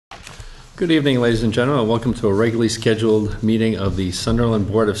Good evening, ladies and gentlemen. Welcome to a regularly scheduled meeting of the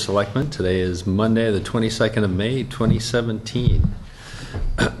Sunderland Board of Selectmen. Today is Monday, the 22nd of May, 2017.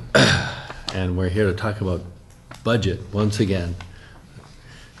 And we're here to talk about budget once again.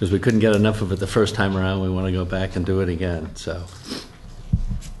 Because we couldn't get enough of it the first time around, we want to go back and do it again. So,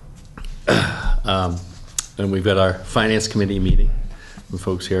 and we've got our Finance Committee meeting with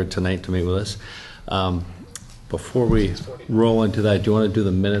folks here tonight to meet with us. Before we roll into that, do you want to do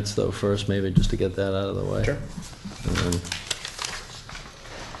the minutes, though, first, maybe, just to get that out of the way? Sure.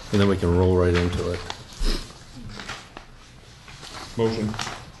 And then we can roll right into it. Motion.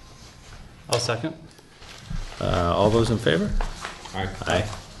 I'll second. All those in favor? Aye. Aye.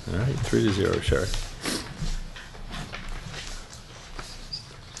 All right, 3-0, Sherry.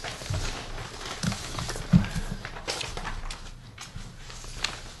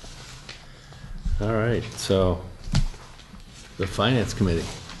 All right, so the Finance Committee.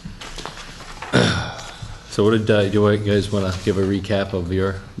 So what did do you guys want to give a recap of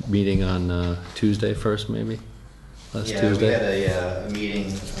your meeting on Tuesday first, maybe? Last Tuesday? We had a meeting.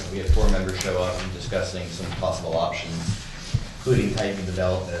 We had 4 members show up and discussing some possible options, including tightening the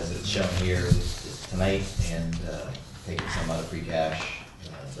belt as it's shown here tonight and taking some out of free cash.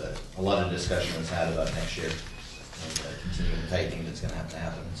 But a lot of discussion was had about next year and continuing the tightening that's going to have to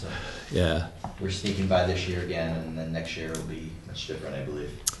happen. So Yeah. we're sneaking by this year again, and then next year will be much different, I believe.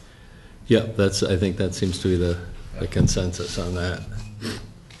 Yeah, I think that seems to be the consensus on that.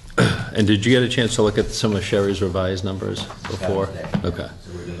 And did you get a chance to look at some of Sherry's revised numbers before? Okay. So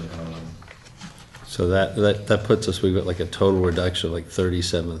we're doing So that puts us, we've got like a total reduction of like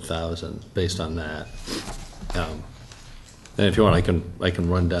 37,000 based on that. And if you want, I can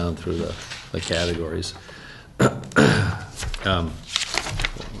run down through the categories. One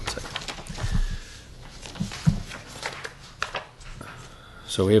second.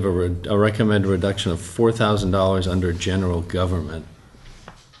 So we have a recommended reduction of $4,000 under general government.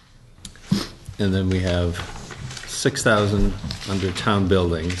 And then we have 6,000 under town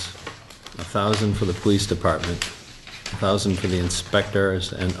buildings, 1,000 for the police department, 1,000 for the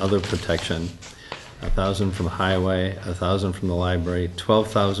inspectors and other protection, 1,000 from highway, 1,000 from the library,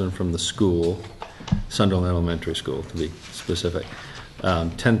 12,000 from the school, Sunderland Elementary School to be specific,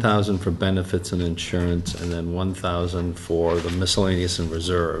 10,000 for benefits and insurance, and then 1,000 for the miscellaneous and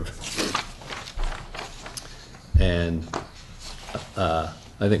reserve. And I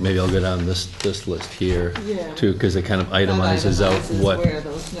think maybe I'll go down this list here too, because it kind of itemizes out what where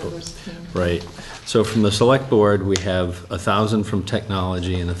those numbers came from. Right. So from the select board, we have 1,000 from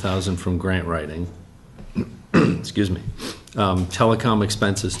technology and 1,000 from grant writing. Excuse me. Telecom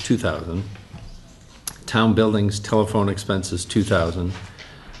expenses 2,000. Town buildings telephone expenses 2,000.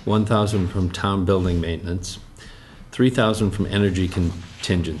 1,000 from town building maintenance. 3,000 from energy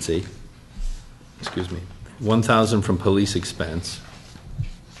contingency. Excuse me. 1,000 from police expense.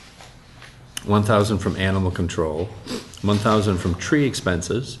 1,000 from animal control. 1,000 from tree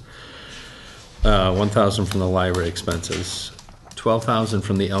expenses. 1,000 from the library expenses. 12,000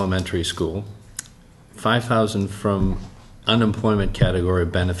 from the elementary school. 5,000 from unemployment category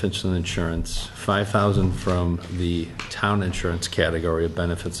of benefits and insurance. 5,000 from the town insurance category of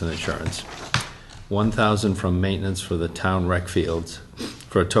benefits and insurance. 1,000 from maintenance for the town rec fields,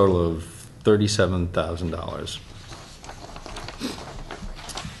 for a total of $37,000.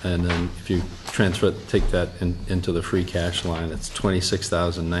 And then if you take that into the free cash line, it's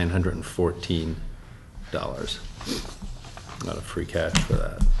 $26,914 out of free cash for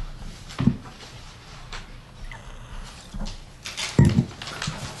that.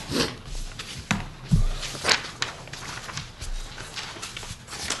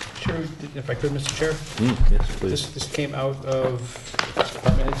 Sure, if I could, Mr. Chair. Yes, please. This came out of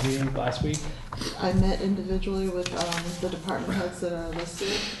department heads meeting last week. I met individually with the department heads that are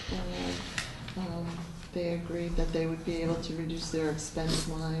listed, and they agreed that they would be able to reduce their expense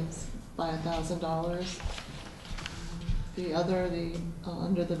lines by $1,000.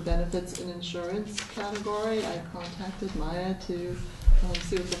 Under the benefits and insurance category, I contacted Maya to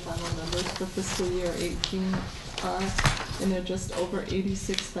see what the final numbers for fiscal year 18 are, and they're just over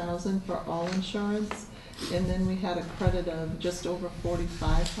 $86,000 for all insurance. And then we had a credit of just over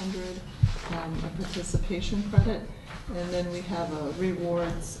 $4,500, a participation credit, and then we have a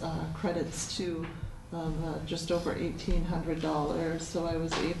rewards credits too of just over $1,800. So I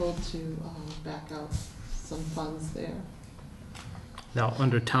was able to back out some funds there. Now,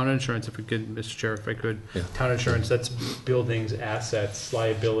 under town insurance, if we could, Mr. Chair, if I could, Yeah. town insurance, that's buildings, assets,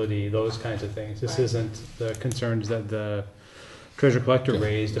 liability, those kinds of things. This Right. isn't the concerns that the treasurer collector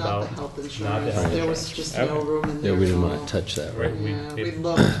raised Not about. the health not insurance. the health There was insurance. just Okay. no room in Yeah, there. we didn't at want all. to touch that, right? Right. Yeah, we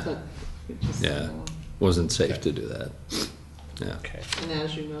looked, but It just, Yeah. Wasn't safe to do that. Yeah. Okay. And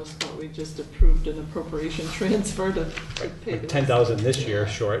as you know, Scott, we just approved an appropriation transfer to pay the. 10,000 this year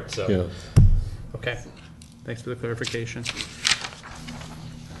short, so, Yeah. okay. Thanks for the clarification.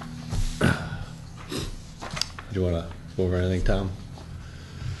 Do you want to go over anything, Tom?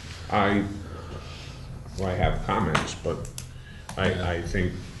 I have comments, but I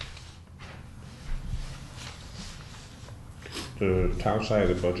think the town side of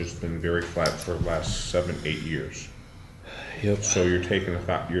the budget's been very flat for the last 7, 8 years. Yep. So you're taking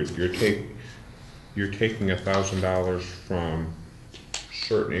you're taking $1,000 from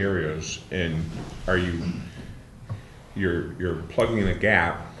certain areas, and you're plugging in a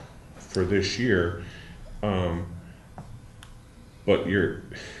gap for this year, but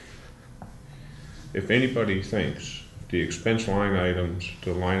if anybody thinks the expense line items,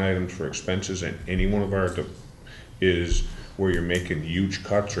 the line items for expenses in any one of our is where you're making huge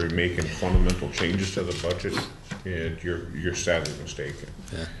cuts or you're making fundamental changes to the budget, and you're sadly mistaken.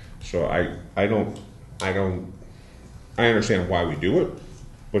 Yeah. So I understand why we do it,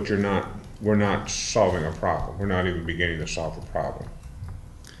 but we're not solving a problem. We're not even beginning to solve a problem.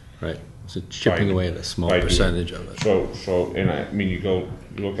 Right. So chipping By- away at a small by doing- percentage of it. So, and I mean, you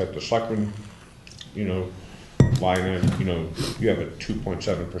look at the selectmen, line item, you have a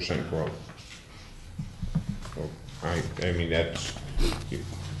 2.7% growth. So I mean, that's,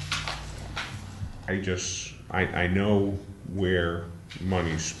 I know where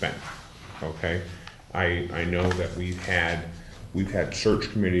money's spent, okay? I know that we've had search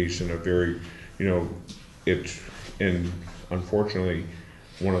committees in a very, and unfortunately,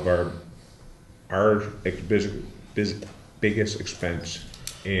 one of our biggest expense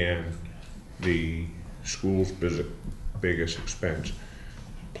and the school's biggest expense,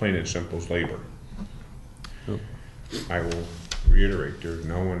 plain and simple, is labor. Oh. I will reiterate, there's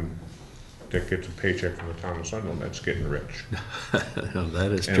no one that gets a paycheck from the town of Sunderland that's getting rich. No,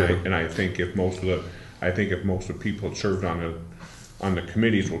 that is And true. I think if most of the people that served on the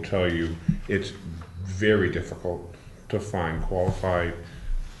committees will tell you, it's very difficult to find qualified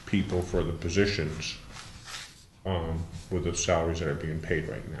people for the positions with the salaries that are being paid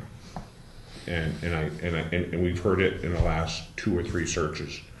right now. And we've heard it in the last 2 or 3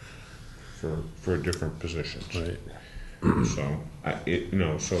 searches for different positions. Right. So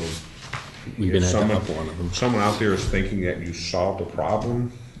so We've been if at the up one of them. someone out there is thinking that you solved the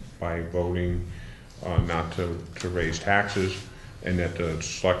problem by voting not to raise taxes, and that the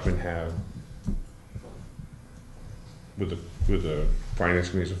selectmen have, with the finance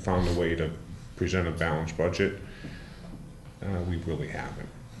committees, have found a way to present a balanced budget, we really haven't.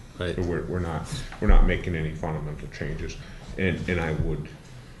 Right. So we're not making any fundamental changes, and I would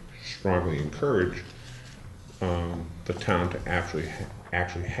strongly encourage the town to actually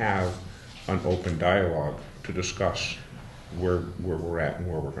have an open dialogue to discuss where we're at and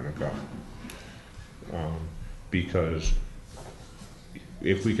where we're going to go. Because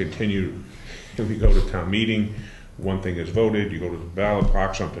if we go to town meeting, one thing is voted, you go to the ballot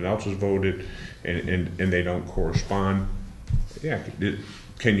box, something else is voted, and they don't correspond. Yeah,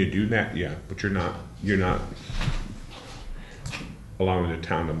 can you do that? Yeah, but you're not allowing the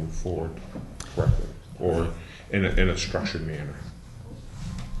town to move forward correctly or in a structured manner.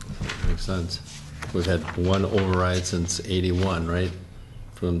 Makes sense. We've had one override since '81, right?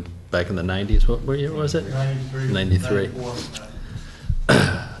 From back in the '90s. What year was it? 93.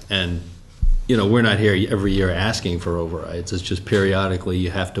 And, we're not here every year asking for overrides. It's just periodically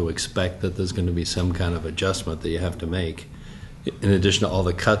you have to expect that there's going to be some kind of adjustment that you have to make, in addition to all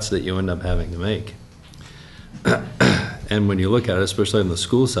the cuts that you end up having to make. And when you look at it, especially on the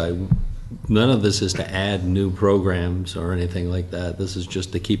school side, none of this is to add new programs or anything like that. This is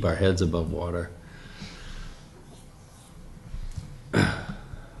just to keep our heads above water.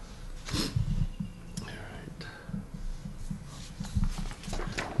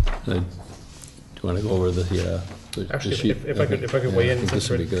 Do you want to go over the Actually, sheet? if I could Yeah, weigh I in, think since this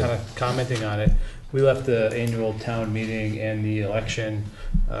would we're be good. kind of commenting on it, we left the annual town meeting and the election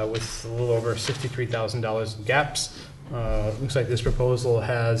with a little over $63,000 in gaps. Looks like this proposal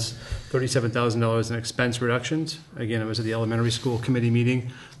has $37,000 in expense reductions. Again, it was at the elementary school committee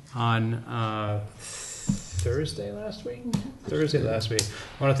meeting on Thursday last week. I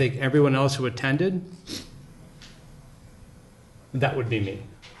want to thank everyone else who attended. That would be me.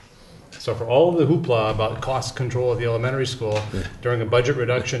 So for all of the hoopla about cost control of the elementary school, during a budget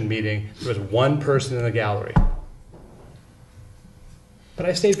reduction meeting, there was one person in the gallery. But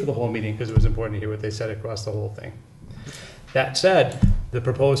I stayed for the whole meeting because it was important to hear what they said across the whole thing. That said, the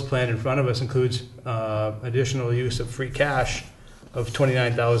proposed plan in front of us includes additional use of free cash of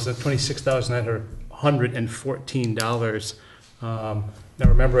 $26,914. Now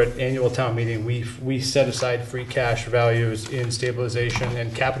remember, at annual town meeting, we set aside free cash values in stabilization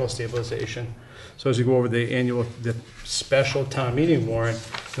and capital stabilization. So as you go over the special town meeting warrant,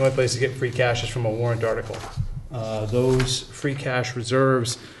 the only place to get free cash is from a warrant article. Those free cash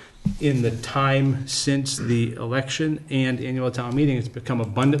reserves in the time since the election and annual town meeting, it's become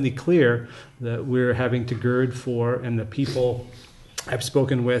abundantly clear that we're having to gird for, and the people I've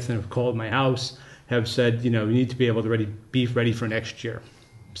spoken with and have called my house have said, you need to be able to be ready for next year.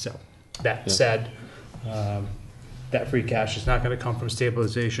 So that said, that free cash is not going to come from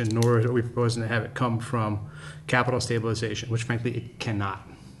stabilization, nor are we proposing to have it come from capital stabilization, which frankly it cannot.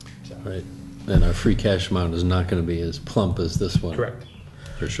 So. Right. And our free cash amount is not going to be as plump as this one. Correct.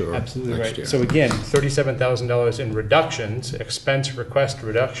 For sure. Absolutely next right. year. So again, $37,000 in reductions, expense request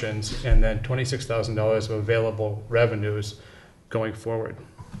reductions, and then $26,000 of available revenues going forward.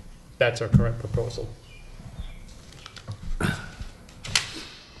 That's our current proposal.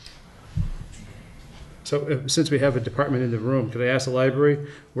 So since we have a department in the room, could I ask the library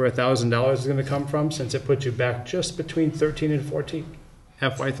where $1,000 is going to come from, since it puts you back just between 13 and 14,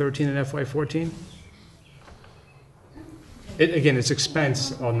 FY13 and FY14? Again, it's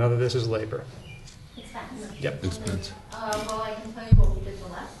expense. None of this is labor. Expense. Yep. Expense. Well, I can tell you what we did the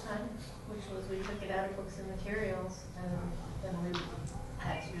last time, which was we took it out of books and materials, and then we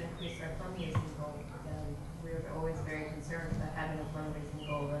had to increase our fundraising goal. And we were always very concerned about having a fundraising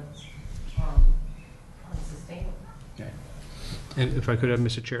goal that's unsustainable. Okay. And if I could have,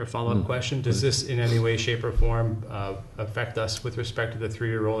 Mr. Chair, a follow-up question, does this in any way, shape, or form affect us with respect to the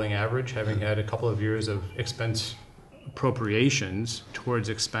 3-year rolling average, having had a couple of years of expense appropriations towards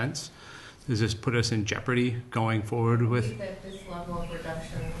expense? Does this put us in jeopardy going forward I with? think that this level of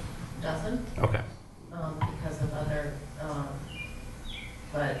reduction doesn't, Okay. because of other,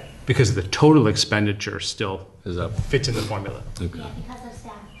 but Because the total expenditure still Is up. fits in the formula. Okay. Yeah, because of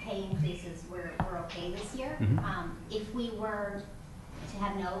staff pay increases, we're okay this year. If we were to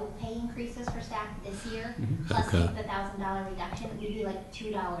have no pay increases for staff this year, plus Okay. the $1,000 reduction, we'd be like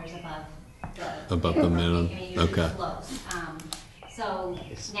 $2 above Above the minimum. I mean, usually Okay. close. So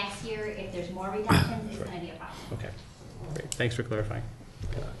next year, if there's more reductions, it's gonna be a problem. Okay. Great. Thanks for clarifying.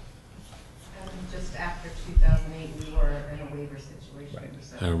 and just after 2008, we were in a waiver situation. Right.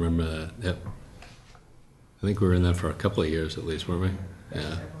 So I remember that. Yep. I think we were in that for a couple of years at least, weren't we?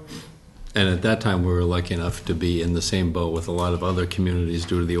 Yeah. And at that time, we were lucky enough to be in the same boat with a lot of other communities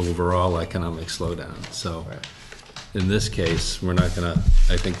due to the overall economic slowdown. So in this case, we're not going to,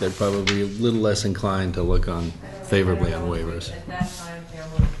 I think they're probably a little less inclined to look on favorably on waivers. At that time, there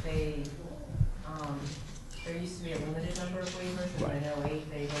was there used to be a limited number of waivers, and in 08,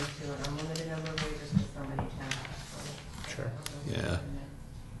 they went to an unlimited number of waivers because so many towns. Sure. Yeah.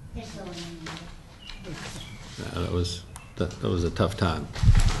 They're still in. Yeah, that was a tough time.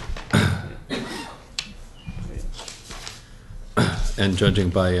 And judging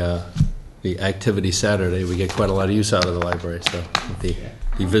by the activity Saturday, we get quite a lot of use out of the library. So the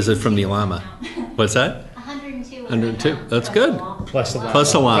visit from the llama. What's that? 102. 102. That's good. Plus the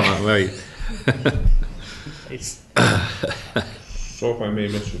Plus the llama, right? So if I may,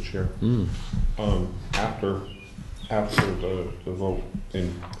 Mr. Chair, after the vote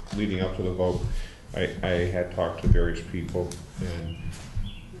and leading up to the vote, I had talked to various people, and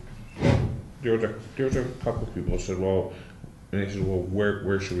there was a couple of people who said, well, and they said, well,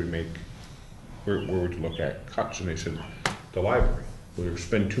 where should we make, where would you look at cuts? And they said, the library. We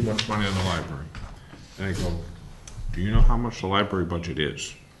spend too much money on the library. And I go, do you know how much the library budget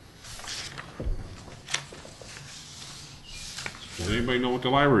is? Does anybody know what the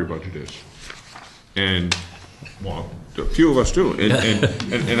library budget is? And, well, a few of us do. And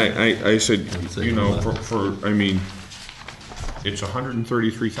I said, you know, I mean, it's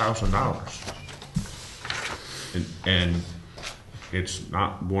 $133,000. And it's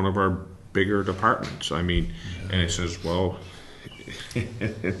not one of our bigger departments. I mean, and it says, well,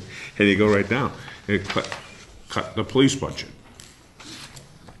 and you go right down. It cut the police budget.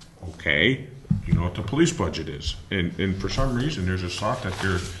 Okay, you know what the police budget is, and for some reason there's this thought that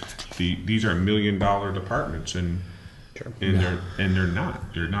these are $1 million departments, and they're not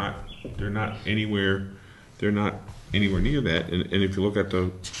anywhere near that. And if you look at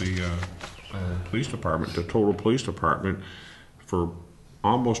the police department, the total police department for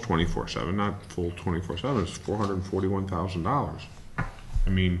almost 24/7, not full 24/7, is $441,000. I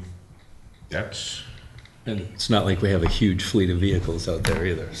mean, that's. And it's not like we have a huge fleet of vehicles out there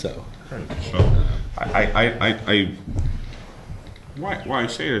either. So. Right. So, why I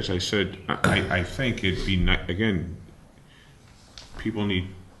say this? I said I think it'd be again.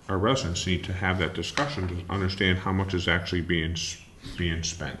 our residents need to have that discussion to understand how much is actually being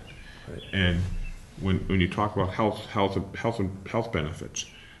spent. Right. And when you talk about health benefits,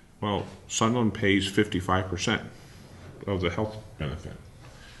 well, Sunderland pays 55% of the health benefit.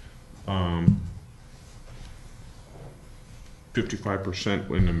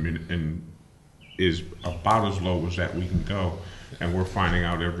 55% is about as low as that we can go, and we're finding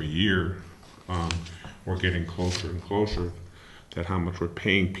out every year we're getting closer and closer that how much we're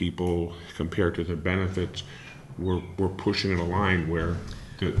paying people compared to the benefits. We're pushing in a line where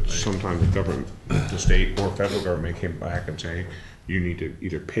sometimes the government, the state or federal government came back and say you need to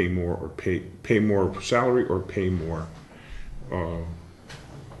either pay more or pay more salary or pay more Of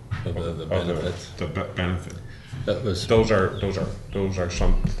the benefits. the benefit. That was Those are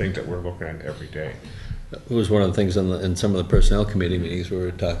some things that we're looking at every day. It was one of the things in some of the personnel committee meetings we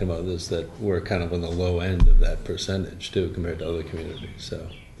were talking about this, that we're kind of on the low end of that percentage too compared to other communities. So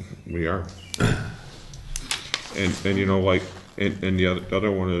We are. And you know, like, and the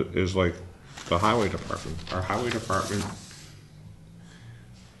other one is like the highway department. Our highway department,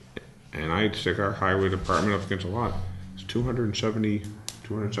 and I'd stick our highway department up against a lot. It's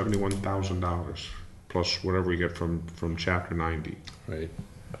 $271,000 plus whatever we get from Chapter 90. right.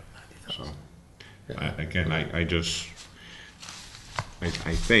 So, Yeah. I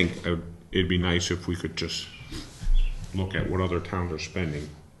think it'd be nice if we could just look at what other towns are spending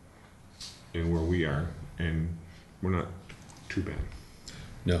and where we are, and we're not too bad.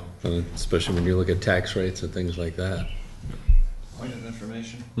 No, and especially when you look at tax rates and things like that. Point of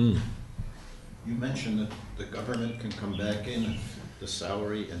information. Hmm. You mentioned that the government can come back in if the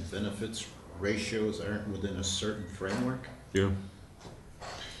salary and benefits ratios aren't within a certain framework. Yeah.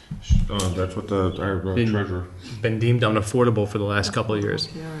 That's what our treasurer. Been deemed unaffordable for the last couple of years.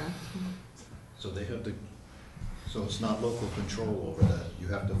 So they have to, so it's not local control over that. You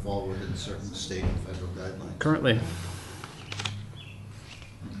have to fall within certain state and federal guidelines. Currently,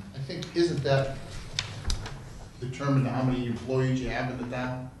 I think, isn't that determine how many employees you have in the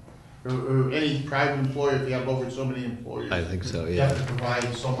town? Or any private employer, if you have over so many employees? I think so, You yeah. have to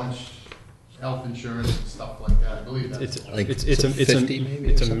provide so much health insurance and stuff like that, I believe that's. it's Like it's it's a a 50 maybe or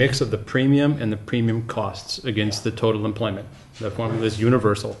it's a something? mix of the premium and the premium costs against the total employment. The formula is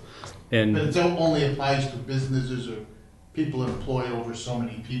universal, But and it only applies to businesses or people that employ over so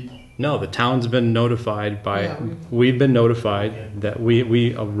many people. no, the town's been notified by. Yeah, We've been notified that we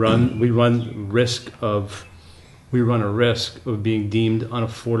run a risk of being deemed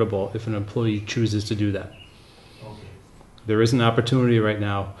unaffordable if an employee chooses to do that. Okay. There is an opportunity right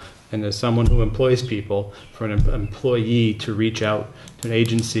now, and there's someone who employs people, for an employee to reach out to an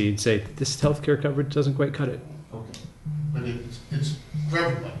agency and say, this healthcare coverage doesn't quite cut it. Okay. But it's for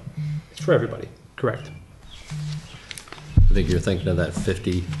everybody. It's for everybody, correct. I think you're thinking of that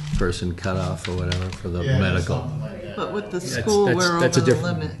 50-person cutoff or whatever for the Yeah, medical. something like that. But with the That's- school, that's- we're that's over a the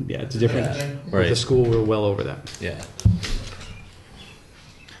different- limit. Yeah, it's a different, Okay. with Right. the school, we're well over that. Yeah.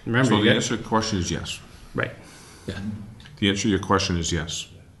 Remember, So you the get, answer to the question is yes. right. Yeah. The answer to your question is yes.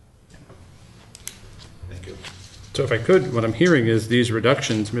 Thank you. So if I could, what I'm hearing is these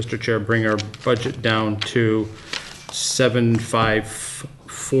reductions, Mr. Chair, bring our budget down to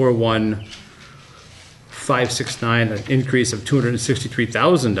 7,541,569, an increase of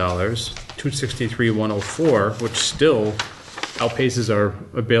 $263,000, 263,104, which still outpaces our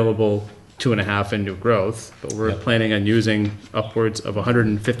available 2.5 in new growth, but we're Yep. planning on using upwards of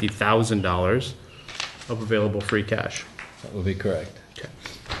 $150,000 of available free cash. That would be correct. Okay.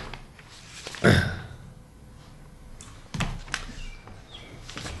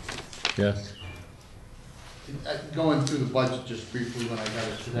 Yes. Going through the budget just briefly when I got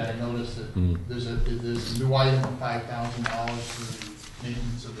it today, I noticed that Mm. there's a new item of $5,000 for the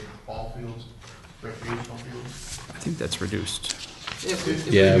maintenance of the ball fields, recreational fields. I think that's reduced.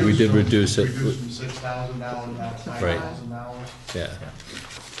 Yeah, we did reduce it. Reduced from $6,000 now to $5,000. Yeah.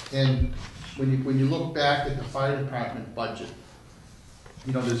 And when you look back at the fire department budget,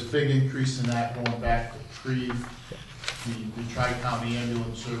 you know, there's a big increase in that going back to the Tri-County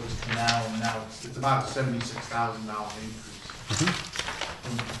Ambulance Service to now, and now it's about a $76,000 increase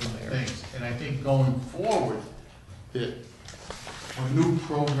from the things. And I think going forward, that when new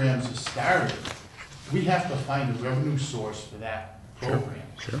programs are started, we have to find a revenue source for that program.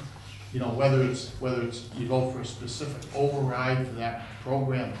 Sure. You know, whether it's you go for a specific override for that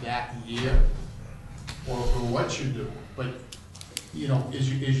program that year, or what you do. But, you know, as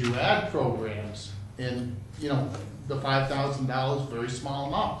you add programs, and, you know, the $5,000, very small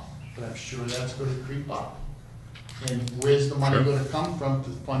amount, but I'm sure that's gonna creep up. And where's the money Sure. gonna come from to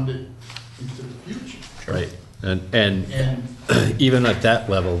fund it into the future? Right. And even at that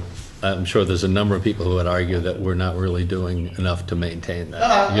level, I'm sure there's a number of people who would argue that we're not really doing enough to maintain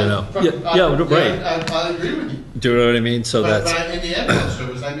that, you know? Right. I agree with you. Do you know what I mean? So But that's, in the ambulance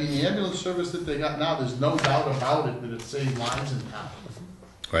service, the ambulance service that they got now, there's no doubt about it that it saves lives in town.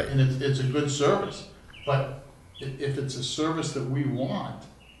 right, And it's a good service. But if it's a service that we want,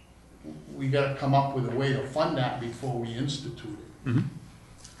 we gotta come up with a way to fund that before we institute it. Mhm.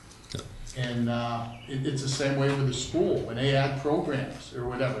 And it's the same way with the school, when they add programs or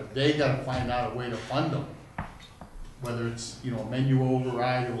whatever, they gotta find out a way to fund them. Whether it's, you know, a menu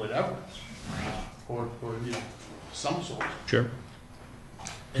override or whatever, or, you know, some sort. Sure.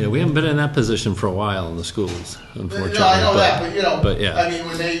 yeah, we haven't been in that position for a while in the schools, unfortunately. No, I know that, but you know, but yeah. I mean,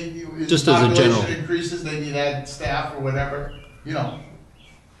 when Just as a general- population increases, they need to add staff or whatever, you know.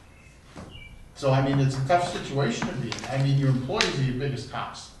 So, I mean, it's a tough situation to be in. I mean, your employees are your biggest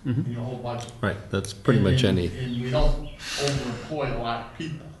cost in your whole budget. Right, that's pretty much And- any, And we don't overemploy a lot of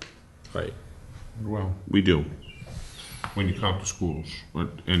people. right. Well, we do. When you count the schools, but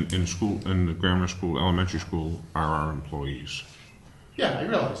in school, in the grammar school, elementary school are our employees. Yeah, I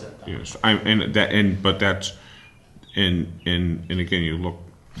realize that. Tom. Yes, but that's, and again, you look,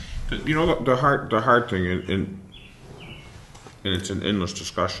 you know, the hard thing, and it's an endless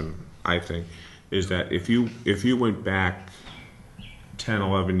discussion, I think, is that if you went back 10,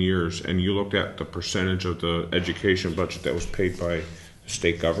 11 years and you looked at the percentage of the education budget that was paid by the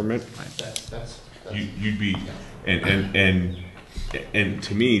state government, That's you'd be, and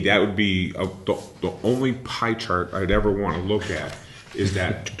to me, that would be the only pie chart I'd ever want to look at is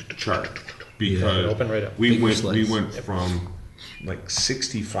that chart. Because Open right up. we Bigger went slice. from like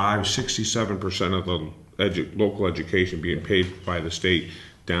 67% of the local education being paid by the state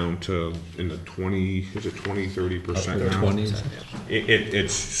down to in the 30% now. 20s.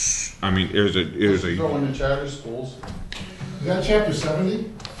 It's, I mean, there's a Throw in the charter schools. Is that chapter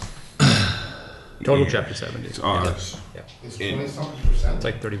 70? Total chapter 70. It's It's And- 20-something%? It's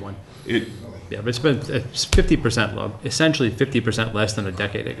like 31. it Yeah, but it's 50% low, essentially 50% less than a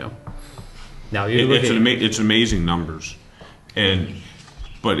decade ago. Now you're looking. it's amazing numbers,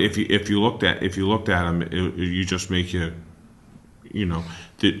 but if you looked at them, you just make you know,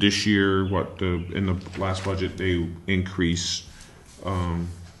 this year in the last budget they increase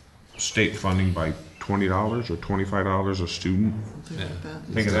state funding by $20 or $25 a student. Yeah.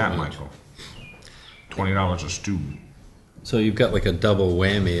 Think of that, Michael. $20 a student. So you've got like a double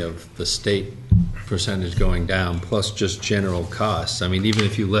whammy of the state percentage going down plus just general costs. I mean, even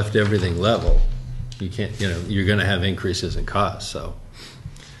if you left everything level, you can't, you know, you're gonna have increases in costs, so.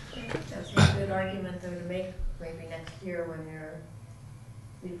 That's a good argument though to make maybe next year when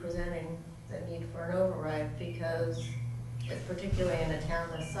you're presenting the need for an override, because particularly in a town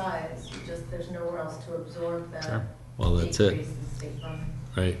this size, there's nowhere else to absorb that. Sure. Well, that's it. decrease in state funding.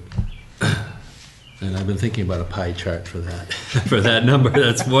 Right. And I've been thinking about a pie chart for that, for that number.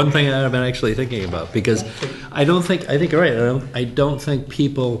 That's one thing I've been actually thinking about, because I think you're right. I don't think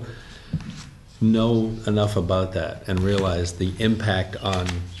people know enough about that and realize the impact on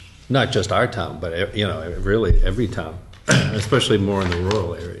not just our town, but, you know, really every town, especially more in the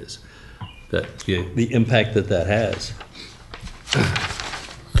rural areas, that the impact that has.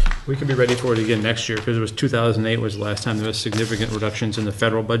 We could be ready for it again next year, because it was 2008 was the last time there was significant reductions in the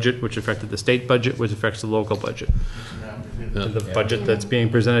federal budget, which affected the state budget, which affects the local budget. The budget that's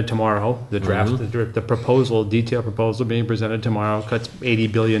being presented tomorrow, the draft, the proposal, detailed proposal being presented tomorrow, cuts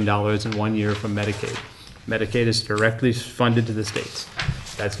 $80 billion in 1 year from Medicaid. Medicaid is directly funded to the states.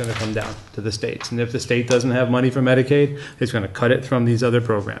 That's going to come down to the states. And if the state doesn't have money for Medicaid, it's going to cut it from these other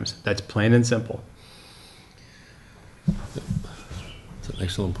programs. That's plain and simple. That's an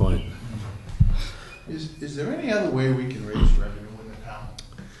excellent point. Is there any other way we can raise revenue in the town?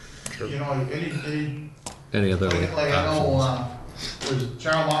 You know, Any other like I options? know,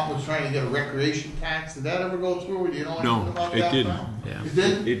 Charlemont was trying to get a recreation tax. Did that ever go through? Do you know anything about that? it didn't. now? Yeah. It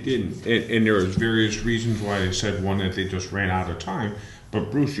didn't? It didn't, and there was various reasons why they said one that they just ran out of time. But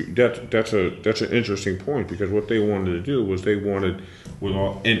Bruce, that's an interesting point, because what they wanted to do was they wanted with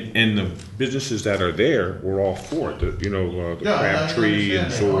all and the businesses that are there were all for it. The Yeah, I Crabtree and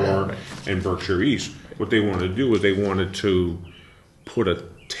understand that. Zor and Berkshire East. What they wanted to do was they wanted to put a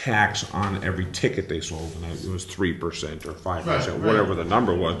tax on every ticket they sold, and it was 3% or 5%, Right. whatever the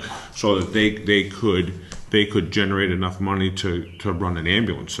number was, so that they could generate enough money to run an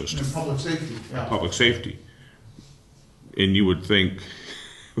ambulance system, In public safety, yeah. public safety. And you would think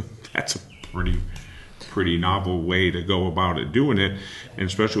that's a pretty novel way to go about it, doing it, and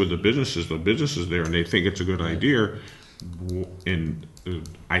especially with the businesses there, and they think it's a good idea. And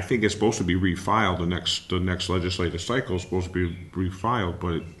I think it's supposed to be refiled, the next legislative cycle is supposed to be refiled,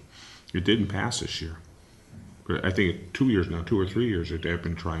 but it didn't pass this year. But I think 2 years now, 2 or 3 years that they've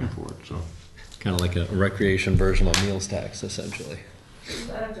been trying for it, so. Kind of like a recreation version of meals tax, essentially. Does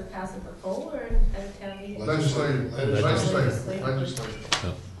that have to pass at the poll or at a town meeting? Legislative.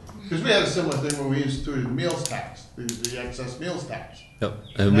 Yep. Because we had a similar thing when we instituted meals tax, the excess meals tax. Yep.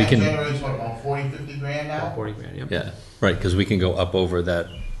 And we that can, generates what, about 40, 50 grand now? About 40 grand, yep. yeah, right, because we can go up over that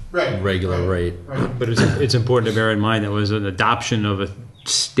Right. regular rate. Right. But it's important to bear in mind that was an adoption of a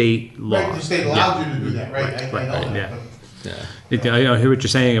state law. Right, the state allows you to do that, right? I know that, yeah. but Yeah. I hear what you're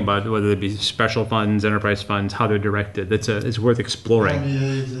saying about whether it be special funds, enterprise funds, how they're directed. It's worth I exploring.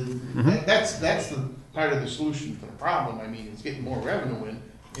 mean, that's the part of the solution to the problem. I mean, it's getting more revenue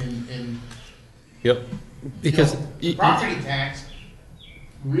in Yep. Because you know, property tax,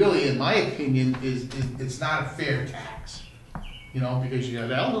 really, in my opinion, is it's not a fair tax. You know, because you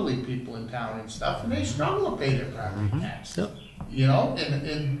have elderly people in town and stuff, and they struggle to pay their property tax. Yep. You know,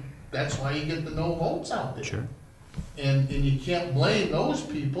 and that's why you get the no votes out there. Sure. And you can't blame those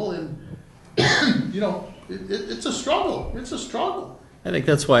people, and you know, it's a struggle. It's a struggle. I think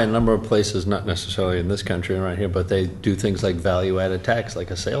that's why a number of places, not necessarily in this country around here, but they do things like value-added tax, like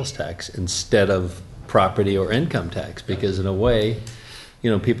a sales tax, instead of property or income tax, because in a way,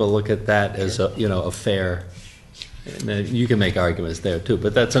 you know, people look at that as a, you know, a fair. And then you can make arguments there too,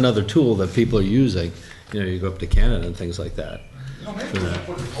 but that's another tool that people are using. You know, you go up to Canada and things like that. You know, maybe we should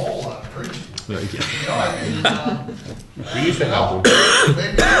put a toll on it, right? Like, yeah. You know, I mean, We used to have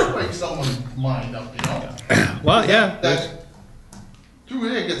maybe that'll break someone's mind up, you know? Well, yeah, That, through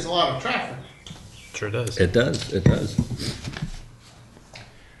there gets a lot of traffic. Sure does. it does. It does.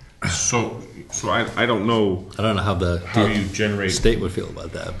 So I don't know I don't know how the how you generate, state would feel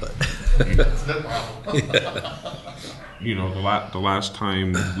about that, but That's the problem. you know, the last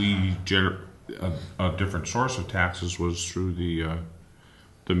time we a different source of taxes was through the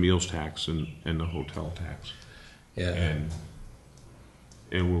meals tax and the hotel tax. yeah.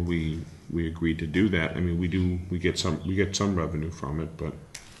 And when we agreed to do that, I mean, we get some revenue from it, but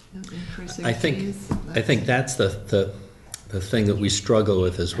Increasing I think fees. that's the thing that we struggle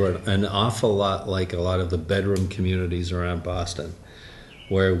with is we're an awful lot like a lot of the bedroom communities around Boston,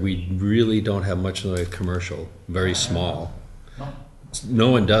 where we really don't have much in the way of commercial, very small,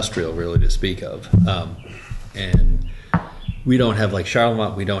 no industrial really to speak of, and we don't have like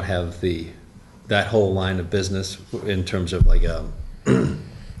Charlemont. We don't have that whole line of business in terms of like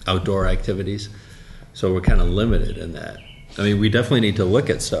outdoor activities, so we're kind of limited in that. I mean, we definitely need to look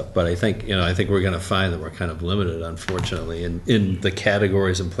at stuff, but I think we're going to find that we're kind of limited, unfortunately, in the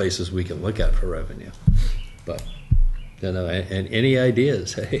categories and places we can look at for revenue. But, you know, and any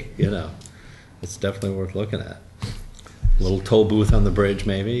ideas, hey, you know, it's definitely worth looking at. A little toll booth on the bridge,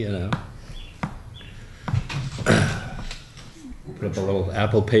 maybe, you know. Put up a little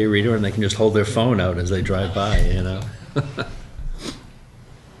Apple Pay reader and they can just hold their phone out as they drive by, you know.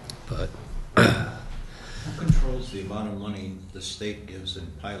 But Who controls the amount of money the state gives in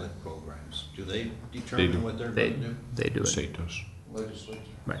pilot programs? Do they determine do. what they're They going to do? they do the it. state does. Legislature.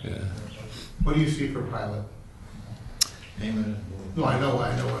 Right. yeah. What do you see for pilot? Payment? No, I know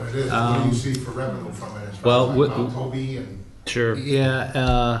what it is. What do you see for revenue from it? As well, far as like Mount Toby and Sure.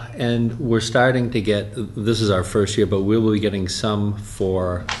 Yeah, and we're starting to get, this is our first year, but we'll be getting some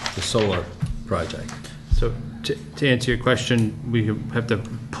for the solar project. So to answer your question, we have to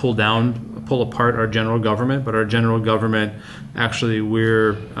pull apart our general government, but our general government, actually,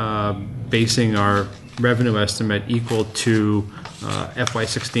 we're basing our revenue estimate equal to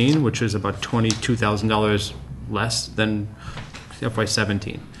FY16, which is about $22,000 less than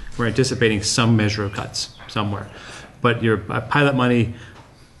FY17. We're anticipating some measure of cuts somewhere. But your pilot money,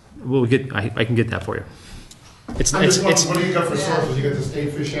 I can get that for you. It's I'm just wondering, what do you got for sources? You got the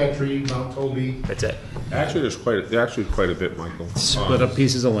State Fish Hatchery, Mount Toby. That's it. Actually, there's quite a bit, Michael. Split up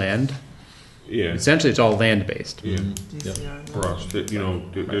pieces of land. Yeah. Essentially, it's all land based. Yeah. DCR. For us, you know,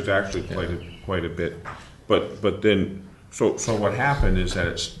 there's actually quite a bit, but then so what happened is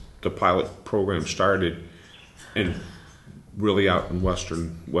that the pilot program started and really out in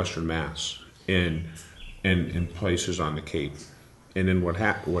western Mass and in places on the Cape, and then what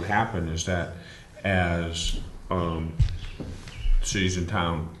happened is that as cities and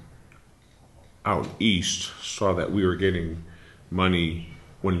town out east saw that we were getting money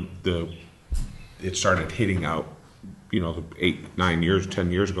when it started hitting out, you know, the 8, 9 years, 10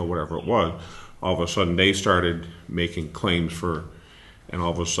 years ago, whatever it was, all of a sudden they started making claims for, and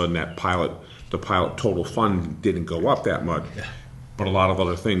all of a sudden the pilot total fund didn't go up that much, but a lot of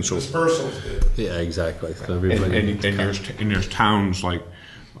other things. So Dispersals did. Yeah, exactly. So and, everybody. and there's towns like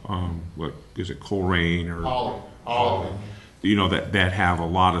what is it, Coleraine or All. you know that have a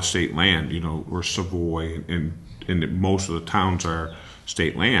lot of state land, you know, or Savoy, and most of the towns are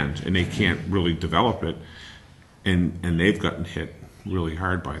state land, and they can't really develop it, and they've gotten hit really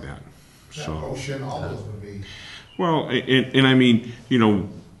hard by that. Yeah, So Ocean, all those would be. well, and I mean, you know,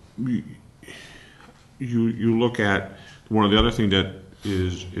 you look at one of the other thing that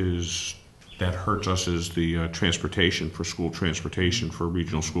is that hurts us is the transportation for school transportation for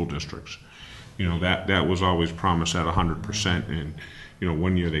regional school districts. You know, that was always promised at 100%, and you know,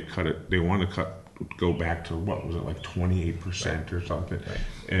 one year they cut it. They want to go back to what was it, like 28% or something. Right.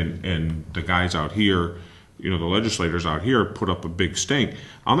 And the guys out here, you know, the legislators out here put up a big stink.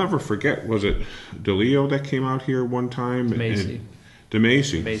 I'll never forget. Was it DeLeo that came out here one time? Macy.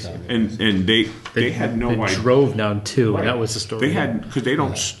 DeMacy. Macy. And they had no They idea. drove down too, Right. and that was the story. They had, because they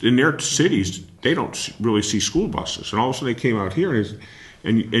don't, in their cities, they don't really see school buses. And all of a sudden they came out here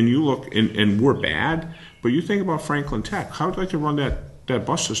and you look, and we're bad, but you think about Franklin Tech. How would you like to run that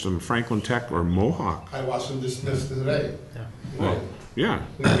bus system, Franklin Tech or Mohawk? I watched them dismissed today. Yeah. Well, yeah,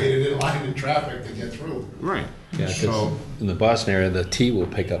 We waited in line in traffic to get through. right. Yeah, 'cause So, in the Boston area, the T will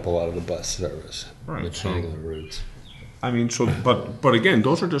pick up a lot of the bus service, Right, depending so- on the routes. I mean, so, but again,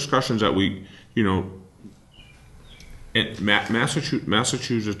 those are discussions that we, you know,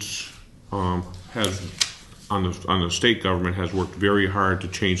 Massachusetts has, on the state government, has worked very hard to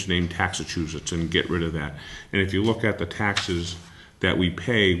change the name Taxachusetts and get rid of that. And if you look at the taxes that we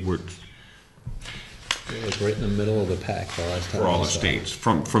pay, we're It was right in the middle of the pack the last time. for all I the saw it. states,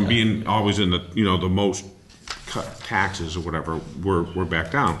 from being always in the, you know, the most cut taxes or whatever, we're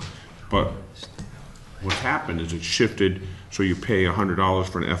back down. But what's happened is it shifted, so you pay $100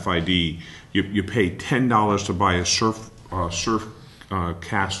 for an FID, you pay $10 to buy a surf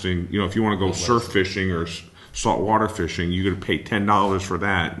casting, you know, if you want to go surf fishing or saltwater fishing, you're gonna pay $10 for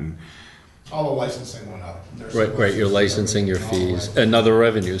that, and All the licensing went up. There's Right, your licensing, your all the fees, way. another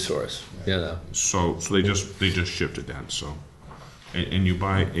revenue source, you know. so they just shifted that, so. And you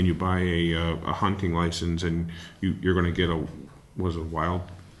buy a hunting license, and you're gonna get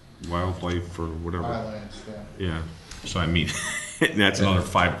wildlife or whatever. Highlands, yeah. Yeah, so I mean, that's another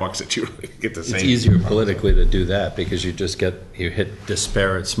 $5 that you get the same. It's easier politically to do that because you hit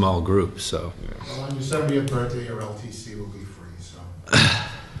disparate small groups, so. Well, on your 70th birthday, your LTC will be free, so.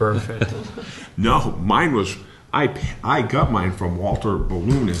 Perfect. No, mine was, I got mine from Walter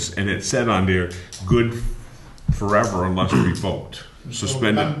Balloonist, and it said on there, good forever unless revoked,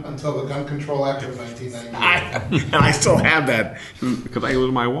 suspended. Until the Gun Control Act of 1998. And I still have that, because it was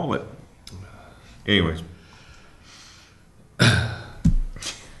in my wallet. Anyways.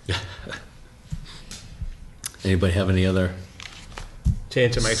 Anybody have any other To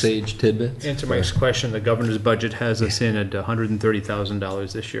answer Mike's sage tidbits? Answer Mike's question, the governor's budget has us in at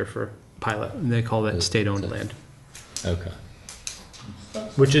 $130,000 this year for pilot, and they call that state-owned land, Okay.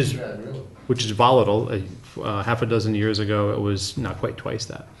 which is Yeah, really. which is volatile. Half a dozen years ago, it was not quite twice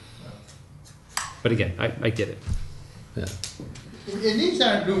that. But again, I get it. Yeah. And these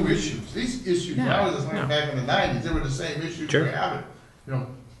aren't new issues. These issues, Yeah, I was like no. back in the 90s, they were the same issues Sure. we're having. You know,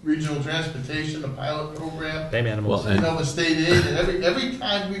 regional transportation, the pilot program, Same animals. Well, you know, the state aid, and every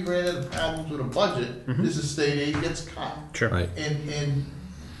time we ran into problems with a budget, this is state aid gets cut. Sure. Right. And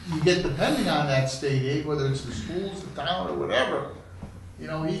you get depending on that state aid, whether it's the schools, the town, or whatever, you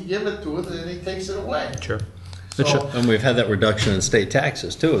know, he give it to us and he takes it away. Sure. So, And we've had that reduction in state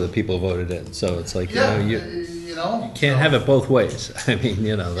taxes too, that people voted in, so it's like, yeah, you can't have it both ways. I mean,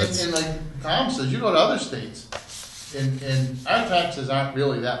 you know, that's, And like Tom says, you go to other states, and our taxes aren't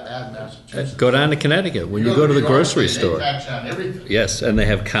really that bad in Massachusetts. go down to Connecticut, when you go to the New York, grocery they store. tax on everything. Yes, and they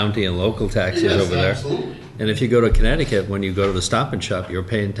have county and local taxes Yes, over there. absolutely. And if you go to Connecticut, when you go to the Stop and Shop, you're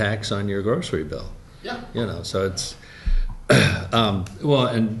paying tax on your grocery bill. Yeah. You know, so it's, well,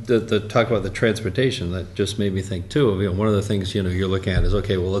 and the talk about the transportation, that just made me think too, you know, one of the things, you know, you're looking at is,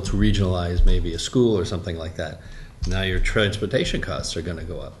 okay, well, let's regionalize maybe a school or something like that. Now your transportation costs are gonna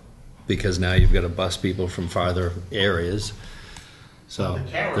go up, because now you've got to bus people from farther areas. So The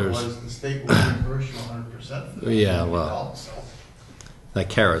carrot there's, was the state will reimburse you 100%. Yeah, well. So, that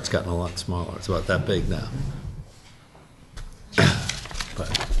carrot's gotten a lot smaller, it's about that big now.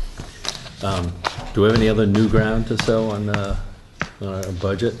 But, do we have any other new ground to sow on our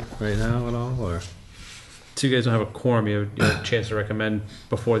budget right now at all, or? So you guys don't have a quorum, you have a chance to recommend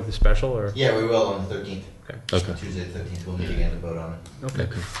before the special, or? Yeah, we will on the 13th. Okay. Okay. Tuesday the 13th, we'll meet again to vote on it. Okay.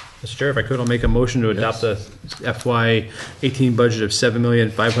 Mr. Chair, if I could, I'll make a motion to adopt the FY18 budget of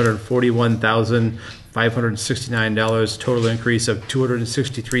 $569, total increase of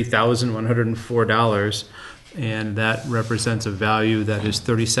 $263,104. And that represents a value that is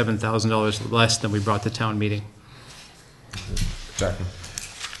 $37,000 less than we brought to town meeting. Second.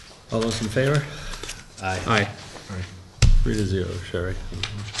 All those in favor? Aye. 3-0, Sherry.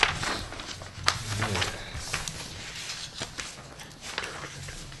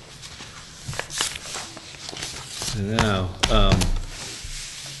 Now,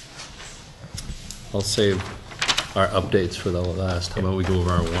 I'll save our updates for the last. How about we go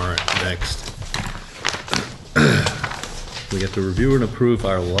over our warrant next? We get to review and approve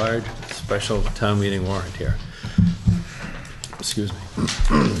our large special town meeting warrant here. Excuse me.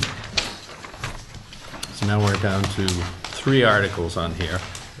 So now we're down to 3 articles on here.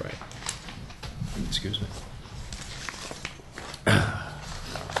 Right. Excuse me.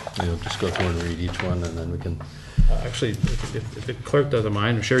 We'll just go through and read each one, and then we can. Actually, if the clerk doesn't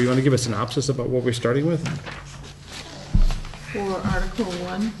mind, Sherry, you want to give a synopsis about what we're starting with? For Article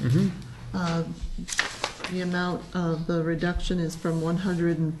 1, the amount of the reduction is from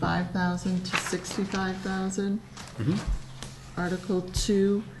 105,000 to 65,000. Article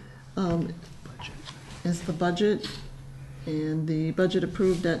 2 is the budget, and the budget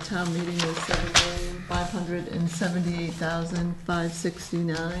approved at town meeting is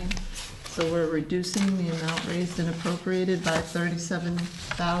 $7,578,569. So we're reducing the amount raised and appropriated by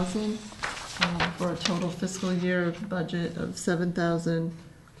 37,000 for a total fiscal year budget of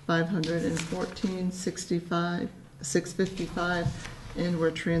 7,514,655, and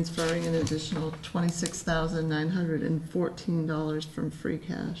we're transferring an additional $26,914 from free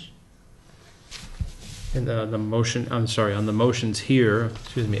cash. And the motion, I'm sorry, on the motions here,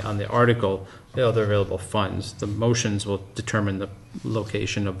 excuse me, on the article, the other available funds, the motions will determine the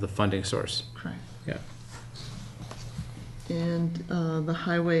location of the funding source. Correct. Yeah. And the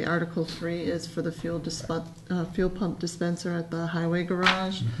highway Article 3 is for the fuel pump dispenser at the highway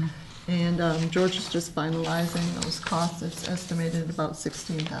garage. And George is just finalizing those costs. It's estimated at about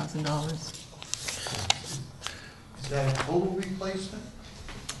 $16,000. Is that a total replacement?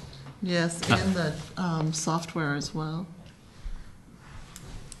 Yes, and the software as well.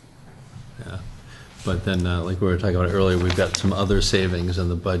 Yeah, but then, like we were talking about earlier, we've got some other savings in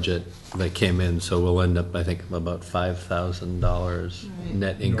the budget that came in, so we'll end up, I think, about $5,000 Right.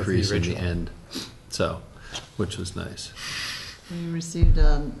 net increase in the end. So, which was nice. We received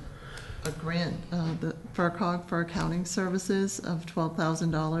a grant, the FERCog for accounting services of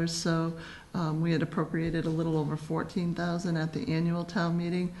 $12,000. So we had appropriated a little over $14,000 at the annual town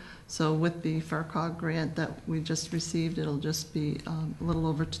meeting. So with the FERCog grant that we just received, it'll just be a little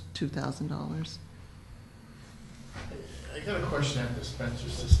over $2,000. I got a question on the dispenser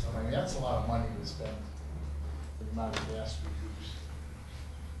system. I mean, that's a lot of money to spend for the amount of gas we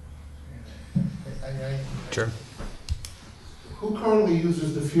use. Sure. Who currently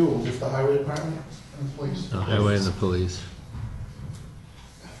uses the fuel? Just the highway department and the police? The highway and the police.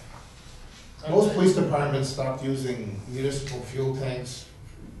 Most police departments stopped using municipal fuel tanks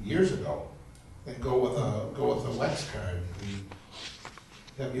years ago and go with a Wex card.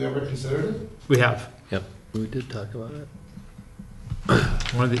 Have you ever considered it? We have. Yep, we did talk about it.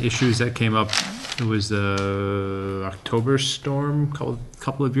 One of the issues that came up, it was the October storm a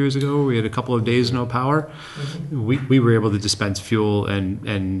couple of years ago. We had a couple of days no power. We were able to dispense fuel,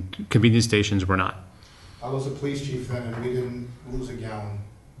 and convenience stations were not. I was a police chief then, and we didn't lose a gallon.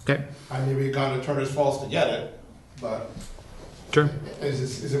 Okay, I mean, we'd gone to Turner's Falls to get it, but sure,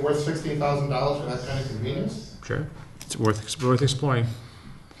 is it worth $16,000 for that kind of convenience? sure. It's worth exploring.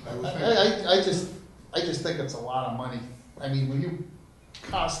 I would think. I just think it's a lot of money. I mean, when you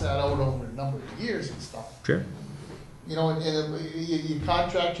cost that out over a number of years and stuff, Sure. you know, and you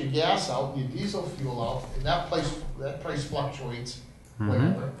contract your gas out, your diesel fuel out, and that price fluctuates,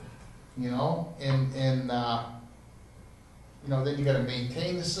 whatever, you know, and you know, then you gotta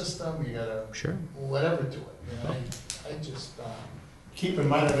maintain the system, you gotta Sure. whatever to it, you know, I just, Keep in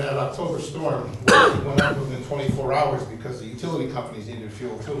mind that October storm went up within 24 hours because the utility companies needed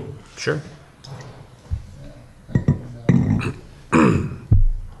fuel too. Sure.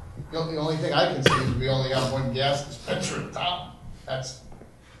 the only thing I can see is we only have one gas dispenser in town. That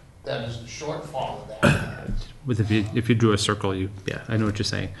is the shortfall of that. If you drew a circle, yeah, I know what you're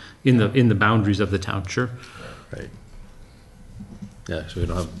saying. In the boundaries of the town, sure. Right. Yeah,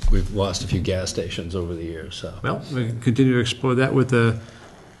 so we've lost a few gas stations over the years, so. Well, we can continue to explore that with the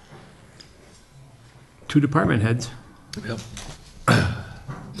 2 department heads. Yep.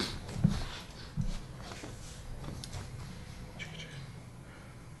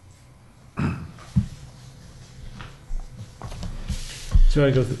 So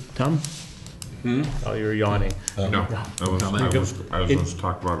I go, Tom? Oh, you're yawning. No, I was It- just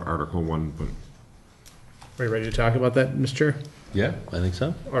talking about Article 1, but Are you ready to talk about that, Mr. Chair? Yeah, I think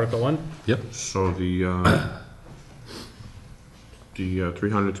so. Article 1? Yep. so the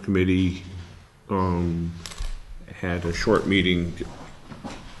 300th committee had a short meeting.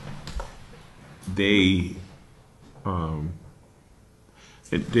 They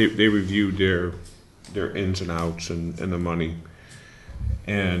they reviewed their ins and outs and the money,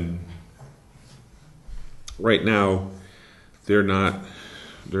 and right now they're not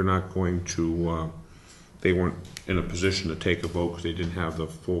going to they weren't in a position to take a vote because they didn't have the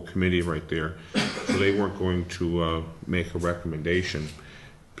full committee right there, so they weren't going to make a recommendation.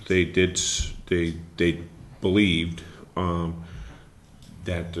 But they believed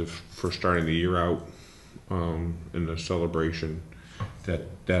that for starting the year out in the celebration,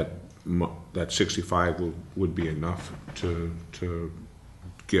 that 65 would be enough to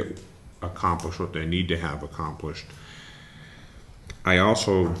get accomplished what they need to have accomplished. I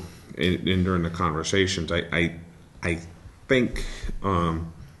also, during the conversations, I think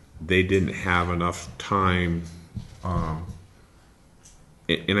they didn't have enough time, and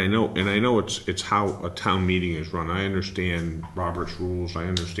I know it's how a town meeting is run. I understand Robert's rules, I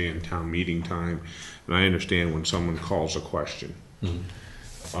understand town meeting time, and I understand when someone calls a question.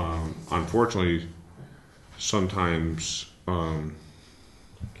 Unfortunately, sometimes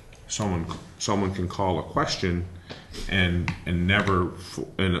someone can call a question and never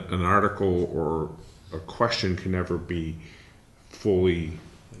an article or a question can never be fully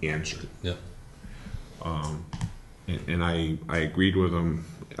answered. Yeah. And I agreed with them.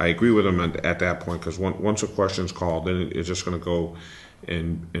 I agree with them at that point, because once a question's called, then it's just going to go,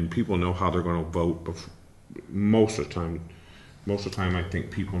 and people know how they're going to vote. Most of the time, I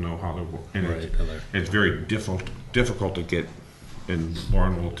think people know how to vote, and Right. it's very difficult to get. And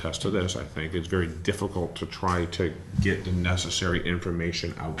Lauren will attest to this. I think it's very difficult to try to get the necessary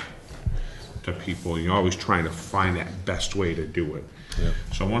information out to people. You're always trying to find that best way to do it. Yeah.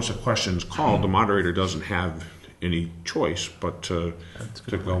 So once a question's called, the moderator doesn't have any choice but to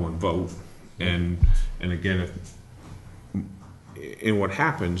go and vote. And again, and what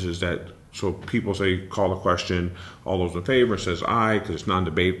happens is that, so people say, call the question, all those in favor says aye, because it's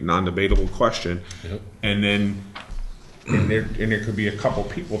non-debatable question. Yep. And then there could be a couple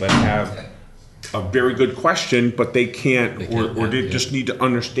people that have a very good question, but they can't, or they just need to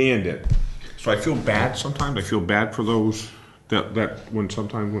understand it. So I feel bad sometimes. I feel bad for those that when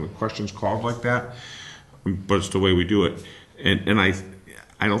a question's called like that, but it's the way we do it. And I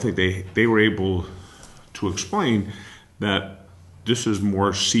don't think they were able to explain that this is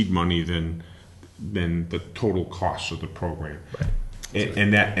more seed money than the total cost of the program. Right.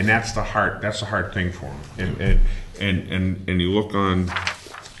 And that's the hard thing for them. And you look on,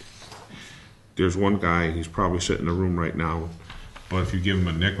 there's one guy, he's probably sitting in the room right now, but if you give him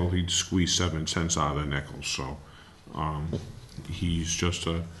a nickel, he'd squeeze 7 cents out of the nickel. So he's just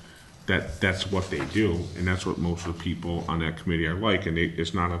that's what they do, and that's what most of the people on that committee are like, and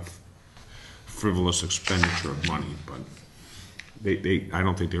it's not a frivolous expenditure of money, but I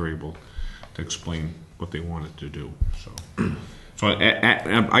don't think they were able to explain what they wanted to do. So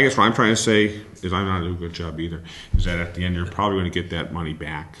I guess what I'm trying to say is I'm not doing a good job either. Is that at the end you're probably going to get that money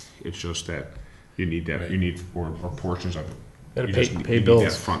back. It's just that you need that, right. You need or portions of it. Got You to just pay need bills.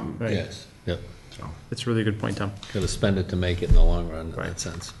 that front. Right. Yes. Yep. So That's a really good point, Tom. Got to spend it to make it in the long run, in that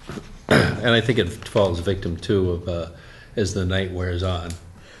sense. And I think it falls victim too of as the night wears on.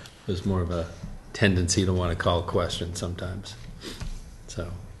 There's more of a tendency to want to call questions sometimes. So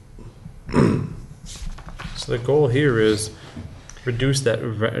the goal here is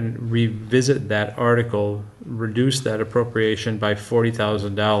revisit that article, reduce that appropriation by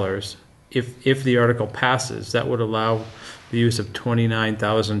 $40,000. If the article passes, that would allow the use of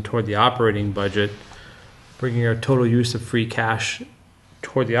 $29,000 toward the operating budget, bringing our total use of free cash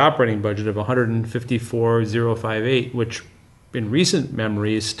toward the operating budget of $154,058, which in recent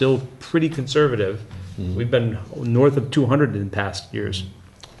memory is still pretty conservative. Mm-hmm. We've been north of 200 in past years.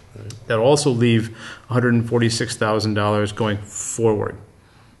 That'll also leave $146,000 going forward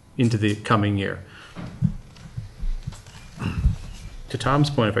into the coming year. To Tom's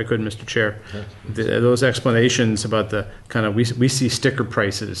point, if I could, Mr. Chair, those explanations about the kind of, we see sticker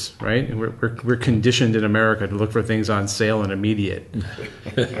prices, right? And we're conditioned in America to look for things on sale and immediate,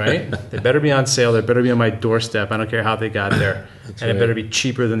 right? They better be on sale. They better be on my doorstep. I don't care how they got there. And it better be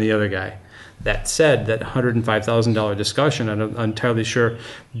cheaper than the other guy. That said, that $105,000 discussion, I'm entirely sure,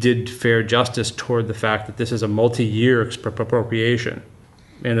 did fair justice toward the fact that this is a multi-year appropriation.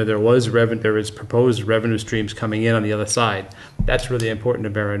 and that there is proposed revenue streams coming in on the other side. That's really important to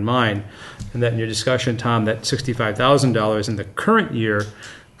bear in mind. And that in your discussion, Tom, that $65,000 in the current year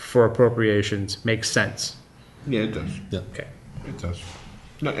for appropriations makes sense. Yeah, it does. Yeah. Okay. It does.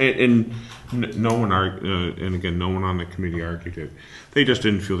 No, and no one and again, no one on the committee argued it. They just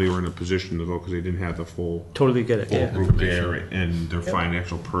didn't feel they were in a position to vote because they didn't have the full Totally get it. full Yeah. group there, and their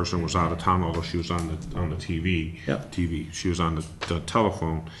financial person was out of town, although she was on the TV. Yep. TV. She was on the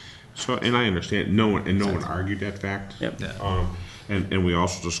telephone. So, and I understand. No one argued that fact. Yep. Yeah. And we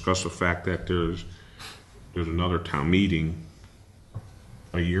also discussed the fact that there's another town meeting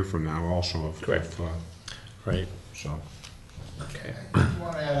a year from now, also of Correct. Right. So. Okay. I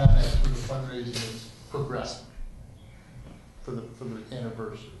want to add on that for the fundraising is progressive for the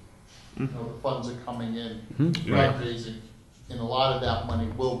anniversary. You know, the funds are coming in, Right. fundraising, and a lot of that money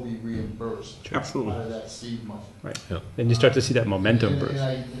will be reimbursed. Absolutely. Out of that seed money. Right. Yeah. And you start to see that momentum And burst.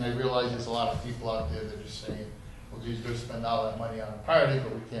 I realize there's a lot of people out there that are saying, well, geez, we're spending all that money on a party,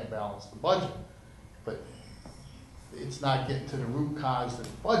 but we can't balance the budget. But it's not getting to the root cause of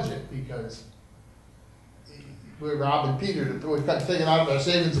the budget, because we're robbing Peter to, we've got to take it out of our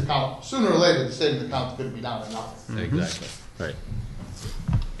savings account. Sooner or later, the savings account's gonna be down enough. Exactly. Right.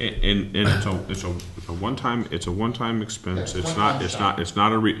 And it's a one-time expense. Yeah, It's one-time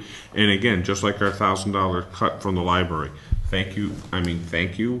not a and again, just like our $1,000 cut from the library. Thank you. I mean,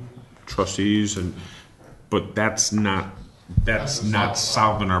 thank you, trustees, but that's not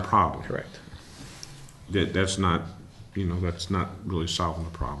solving our problem. Correct. That's not really solving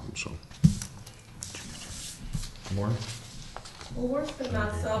the problem. So. Warren? Well, worse than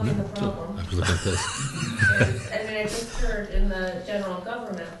not solving the problem I was looking at this. is, I mean, I just heard in the general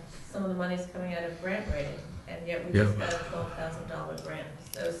government, some of the money's coming out of grant writing, and yet we just got a $12,000 grant.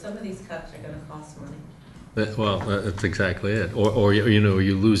 So some of these cuts are gonna cost money. Well, that's exactly it. Or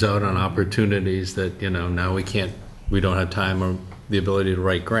you lose out on opportunities that, now we don't have time or the ability to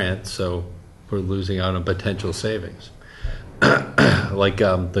write grants, so we're losing out on potential savings. Like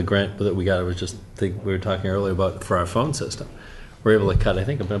the grant that we got, we were talking earlier about for our phone system. We're able to cut, I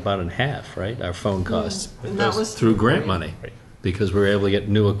think, about in half, right? Our phone costs and that was through grant free. money, because we were able to get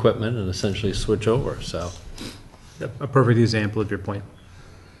new equipment and essentially switch over. So, A perfect example of your point.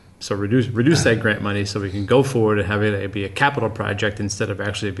 So reduce that grant money so we can go forward and have it be a capital project instead of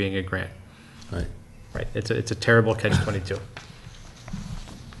actually being a grant. right. Right. It's a terrible catch-22.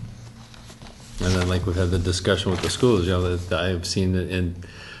 And then, like we've had the discussion with the schools, that I've seen in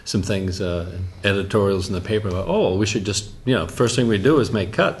some things, editorials in the paper about, we should just, first thing we do is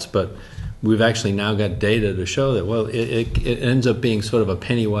make cuts. But we've actually now got data to show that, well, it ends up being sort of a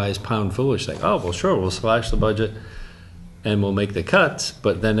penny wise, pound foolish thing. Oh, well, sure, we'll slash the budget and we'll make the cuts,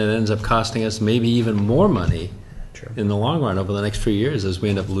 but then it ends up costing us maybe even more money in the long run over the next few years as we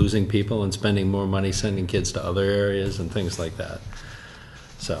end up losing people and spending more money sending kids to other areas and things like that.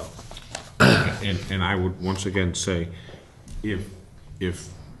 So. And I would once again say, if you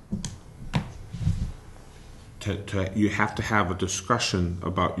have to have a discussion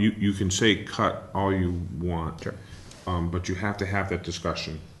about, you can say cut all you want, Sure. But you have to have that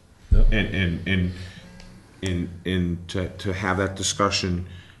discussion. Yep. And to have that discussion,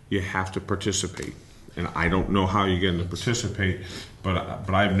 you have to participate. And I don't know how you're going to participate, but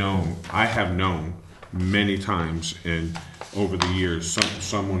I have known many times and over the years,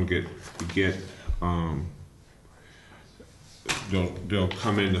 someone they'll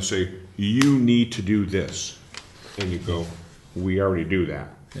come in and say, you need to do this, and you go, we already do that.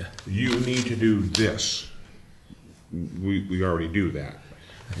 Yeah. You need to do this. We already do that.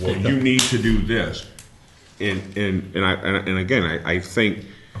 Well, you need to do this, and again, I think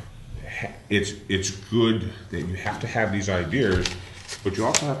it's good that you have to have these ideas, but you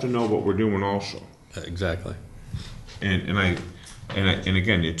also have to know what we're doing also. Exactly. And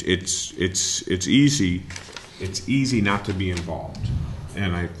again, it's easy not to be involved,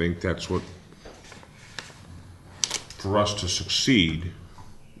 and I think that's what, for us to succeed,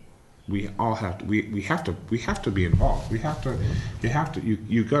 we have to be involved. You got to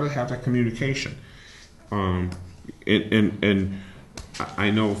have that communication. And I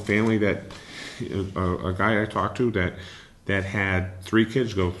know a family that a guy I talked to that had 3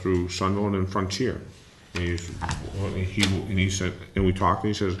 kids go through Sunderland and Frontier. And he said, and we talked, and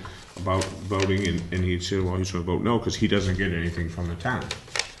he says about voting, and he said, well, he's going to vote no because he doesn't get anything from the town.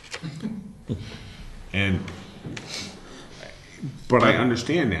 But I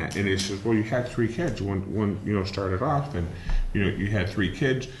understand that, and it says, well, you had 3 kids. One started off, and you had 3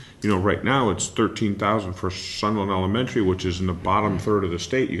 kids. Right now it's $13,000 for Sunderland Elementary, which is in the bottom third of the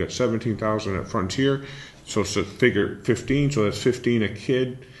state. You got $17,000 at Frontier. So figure 15, so that's 15 a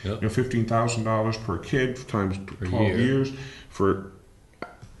kid, Yep. you know, $15,000 per kid times 12 year. years for,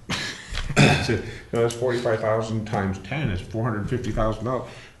 that's 45,000 times 10, it's $450,000.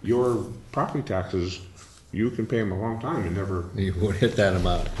 Your property taxes, you can pay them a long time and never, You would hit that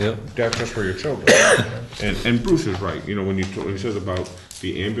amount, yep. that's just for your children. And Bruce is right, you know, when he says about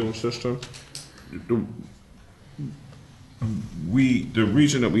the ambulance system, the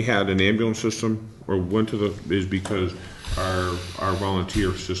reason that we had an ambulance system or went to the is because our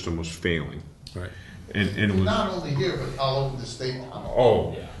volunteer system was failing. Right. And it was Not only here, but all over the state.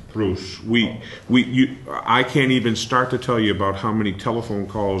 oh Bruce, I can't even start to tell you about how many telephone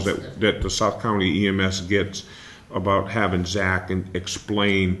calls that the South County EMS gets about having Zach and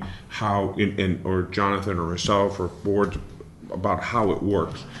explain how or Jonathan or myself or boards about how it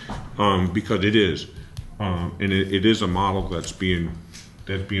works, because it is. And it is a model that's being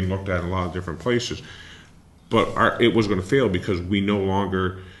looked at in a lot of different places, but it was going to fail because we no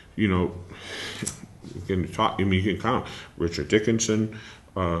longer, you know, you can talk. I mean, you can count Richard Dickinson,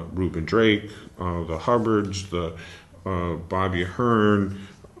 Reuben Drake, the Hubbards, the Bobby Ahern,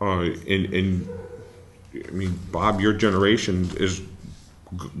 and I mean, Bob, your generation is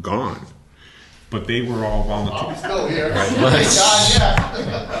gone. But they were all volunteers. Still here. Thank God,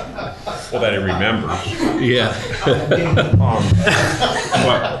 yeah. Well, that I remember. Yeah.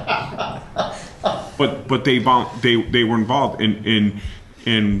 But they were involved,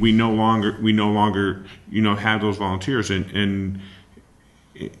 and we no longer you know have those volunteers, and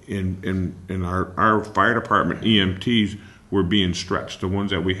our fire department EMTs were being stretched. The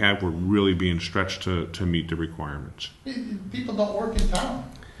ones that we have were really being stretched to meet the requirements. People don't work in town.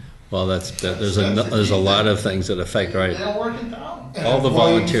 Well, there's a lot of things that affect, right? They don't work in town. All the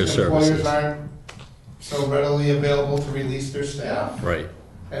volunteer Employers services. aren't so readily available to release their staff Right.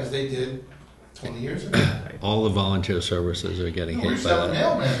 as they did 20 years ago. All the volunteer services are getting We hit used by to have a that.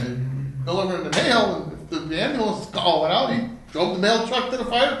 mailman and delivering the mail, and if the ambulance call went out, he drove the mail truck to the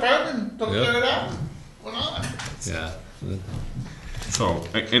fire department and took Yep. care of that. Went on. Yeah. So,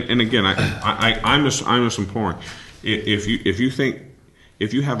 and again, I'm just imploring, if you think,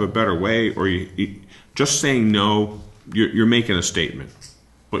 if you have a better way, or you just saying no, you're making a statement,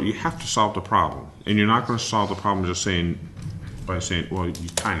 but you have to solve the problem, and you're not going to solve the problem just by saying, well, you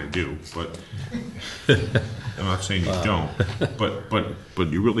kind of do, but I'm not saying you don't,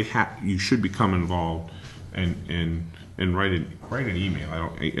 but you really you should become involved and write an email.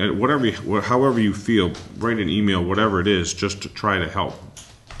 However you feel, write an email, whatever it is, just to try to help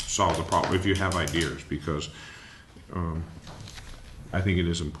solve the problem if you have ideas, because I think it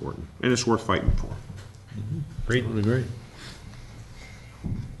is important and it's worth fighting for. Great. I would agree.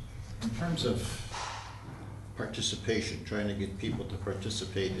 In terms of participation, trying to get people to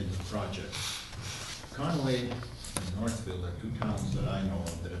participate in the project, Conway and Northfield are two towns that I know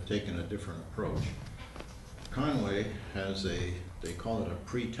of that have taken a different approach. Conway has they call it a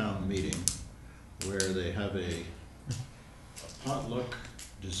pre-town meeting, where they have a potluck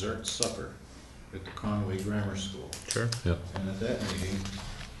dessert supper at the Conway Grammar School. Sure. Yep. And at that meeting,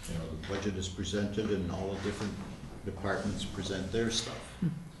 you know, the budget is presented and all the different departments present their stuff.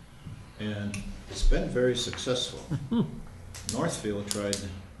 And it's been very successful. Northfield tried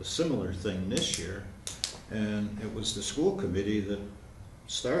a similar thing this year, and it was the school committee that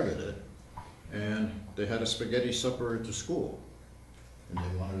started it. And they had a spaghetti supper at the school. And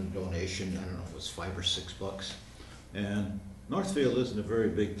they wanted a donation, I don't know, it was $5 or $6. And Northfield isn't a very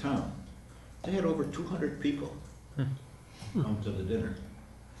big town. They had over 200 people come to the dinner.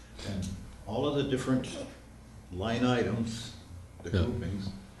 And all of the different line items, the Yeah. groupings,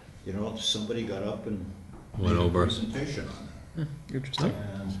 you know, somebody got up and Went made over. a presentation on it. Interesting.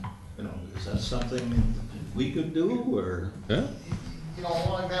 And, you know, is that something we could do, or? Yeah. You know,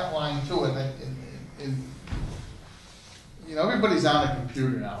 along that line too, you know, everybody's on a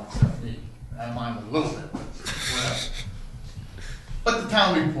computer now except me. I'm on a little bit, but whatever. But the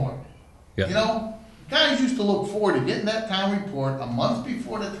town report. Yeah. You know, guys used to look forward to getting that town report a month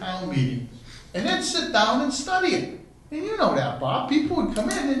before the town meeting, and then sit down and study it. And you know that, Bob. People would come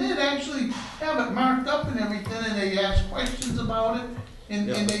in and they'd actually have it marked up and everything, and they ask questions about it. And,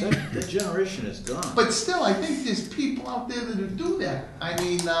 Yeah, and but they, that generation is gone. but still, I think there's people out there that would do that. I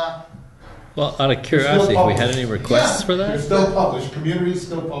mean, Well, out of curiosity, have we had any requests for They're that? still published, communities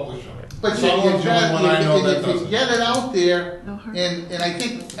still publish them. but Someone's the only one I know that if you doesn't. get it out there, No harm. and I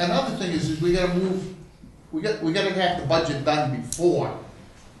think another thing is we gotta move, we gotta have the budget done before,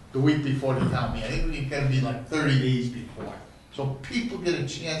 the week before the town meeting. I think it's gotta be like 30 days before. So people get a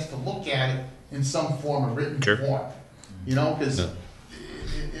chance to look at it in some form of written Sure. form. You know, because, Yeah.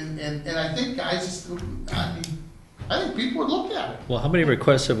 and and I think guys, I think people would look at it. Well, how many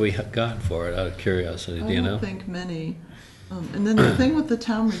requests have we gotten for it, out of curiosity, do you I know? don't think many. And then the thing with the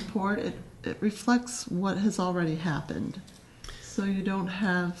town report, it reflects what has already happened. So you don't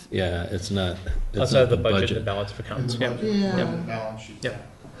have, Yeah, it's not. Outside of the budget and balance of accounts. In the Yeah. budget, Yeah. and the balance sheet. Yep.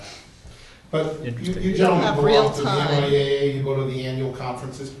 But you Interesting. you gentlemen Have go real out to the time. NYAA, you go to the annual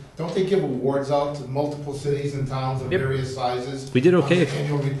conferences. Don't they give awards out to multiple cities and towns of Yep. various sizes? We did okay. On the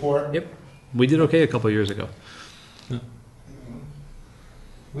annual report? Yep. We did okay a couple of years ago.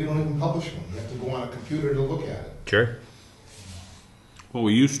 We don't even publish them. You have to go on a computer to look at it. Sure. Well,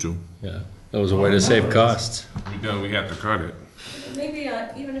 we used to. Yeah, that was a way to save costs. We had to cut it. Maybe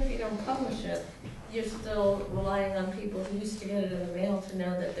even if you don't publish it, you're still relying on people who used to get it in the mail to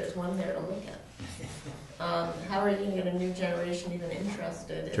know that there's one there to look at. How are you going to get a new generation even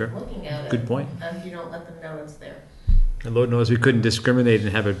interested Sure. in looking at it? Good point. If you don't let them know it's there. And Lord knows we couldn't discriminate and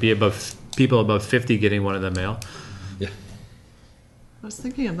have it be above people above 50 getting one in the mail. I was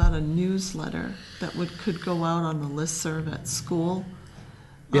thinking about a newsletter that could go out on the listserv at school.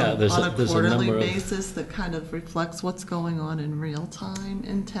 Yeah, there's on a there's a quarterly number of. basis that kind of reflects what's going on in real time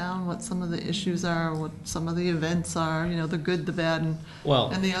in town, what some of the issues are, what some of the events are, the good, the bad, Well,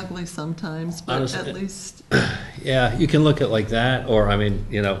 and the ugly sometimes, but honestly, at least, yeah, you can look at like that, or I mean,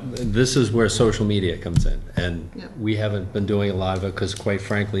 this is where social media comes in, and Yeah. we haven't been doing a lot of it because, quite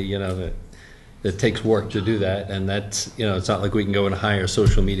frankly, it takes work to do that, and that's it's not like we can go and hire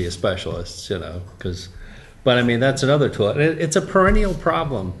social media specialists, because. But I mean, that's another tool. It's a perennial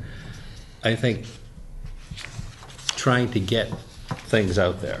problem, I think, trying to get things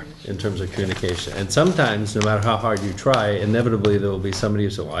out there in terms of communication. And sometimes, no matter how hard you try, inevitably there will be somebody who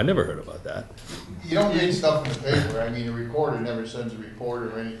says, well, I never heard about that. You don't read stuff in the paper. I mean, a reporter never sends a report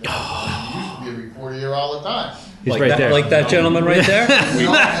or anything. There used to be a reporter here all the time. He's right there. Like that gentleman right there? And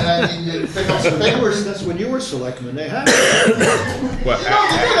I mean, you pick up some papers. That's when you were selectman, they had. Well, You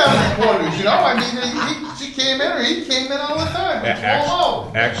did have reporters, I mean, she came in or he came in all the time.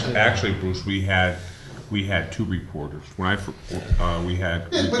 Actually, Bruce, we had two reporters. When we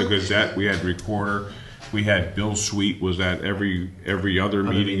had the Gazette, we had reporter. We had Bill Sweet was at every other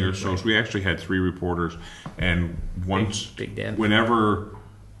meeting or so. So we actually had 3 reporters. And once, Big Dan. whenever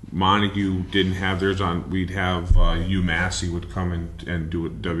Montague didn't have theirs on, we'd have Hugh Massey would come and do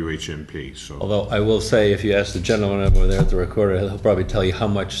it WHMP. So Although I will say, if you ask the gentleman over there at the recorder, he'll probably tell you how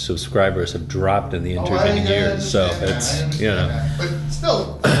much subscribers have dropped in the intervening years. So it's, But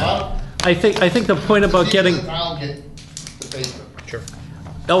still, a lot of I think the point about people getting. in town get the paper. Sure.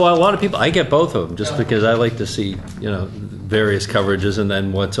 Oh, well, a lot of people. I get both of them just because I like to see, various coverages and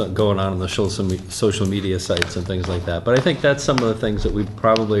then what's going on the social media sites and things like that. But I think that's some of the things that we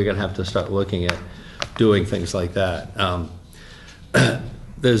probably are going to have to start looking at, doing things like that.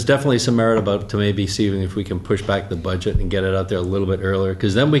 There's definitely some merit to maybe seeing if we can push back the budget and get it out there a little bit earlier,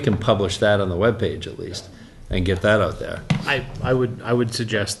 because then we can publish that on the webpage at least and get that out there. I would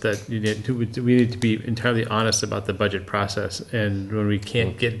suggest that we need to be entirely honest about the budget process, and when we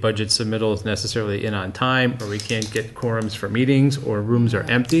can't get budget submittals necessarily in on time, or we can't get quorums for meetings, or rooms are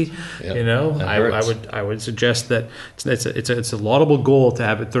empty, Yep, that hurts. I would suggest that it's a laudable goal to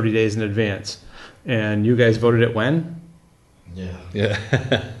have it 30 days in advance, and you guys voted it when? Yeah. I'm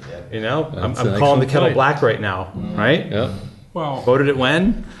That's an calling the excellent kettle point. black right now, right? Yeah. well, Voted it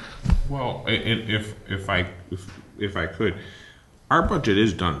when? Well, if I could, our budget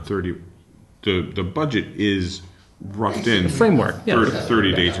is done 30. The budget is roughed in Framework, yeah.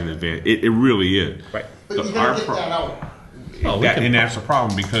 30 days in advance. It really is. Right. But you gotta get that out. And that's the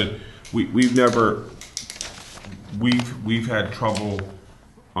problem, because we've had trouble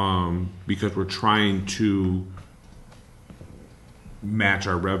because we're trying to match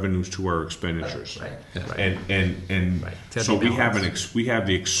our revenues to our expenditures. Right. And Right. It's so gotta be we have balanced. we have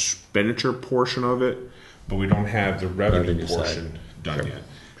the expenditure portion of it, but we don't have the revenue Revenue side. portion done yet.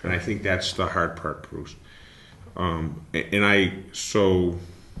 And I think that's the hard part, Bruce. And I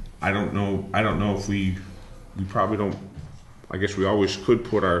don't know if we probably don't. I guess we always could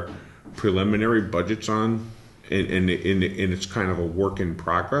put our preliminary budgets on, and it's kind of a work in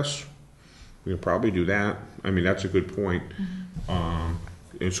progress. We could probably do that. I mean, that's a good point.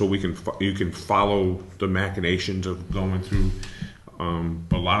 And so you can follow the machinations of going through.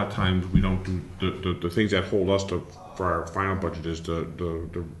 But a lot of times we don't do the things that hold us for our final budget is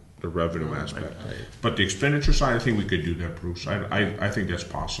the revenue aspect. But the expenditure side, I think we could do that, Bruce. I think that's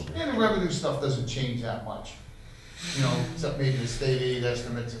possible. And the revenue stuff doesn't change that much. Except maybe the state aid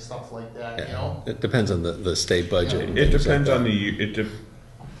estimates and stuff like that, It depends on the state budget. and It things depends like on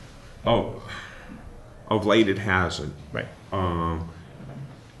that. of late it hasn't. Right.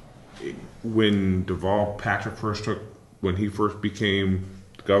 when Deval Patrick when he first became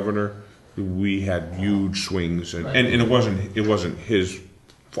governor, we had huge swings, and it wasn't his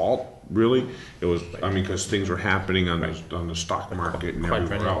fault really. It was, I mean, because things were happening on the stock market and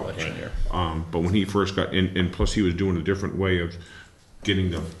everywhere else. But when he first got in, and plus he was doing a different way of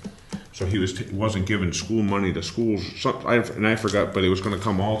getting the, so he wasn't giving school money to schools. And I forgot, but it was going to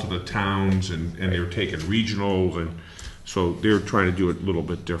come all to the towns, and they were taking regionals, and so they were trying to do it a little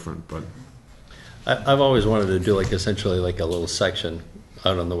bit different. But I've always wanted to do like essentially like a little section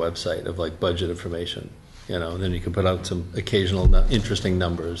out on the website of like budget information, you know, and then you can put out some occasional interesting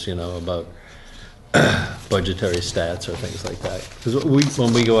numbers, you know, about budgetary stats or things like that. Because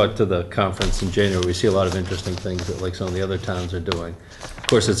when we go out to the conference in January, we see a lot of interesting things that like some of the other towns are doing. Of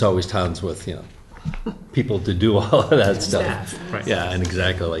course, it's always towns with, you know, people to do all of that stuff. Right. Yeah, and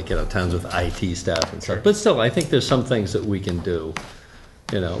exactly, like, you know, towns with IT staff and stuff. But still, I think there's some things that we can do.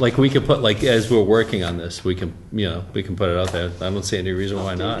 You know, like we could put, like, as we're working on this, we can, you know, we can put it out there. I don't see any reason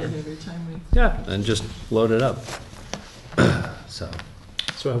why not. Update it every time we. Yeah, and just load it up. So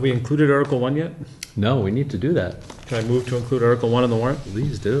have we included Article 1 yet? No, we need to do that. Can I move to include Article 1 in the warrant?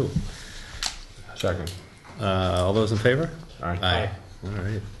 Please do. second. All those in favor? Aye. Aye. All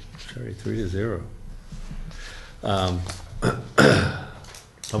right. Sorry, 3-0. How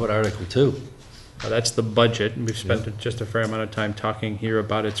about Article 2? That's the budget, and we've spent just a fair amount of time talking here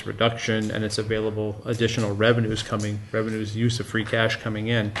about its reduction and its available additional revenues use of free cash coming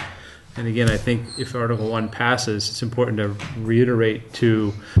in. And again, I think if Article 1 passes, it's important to reiterate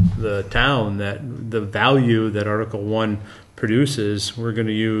to the town that the value that Article 1 produces, we're going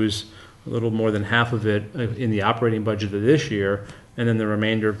to use a little more than half of it in the operating budget of this year, and then the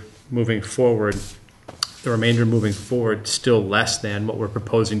remainder moving forward still less than what we're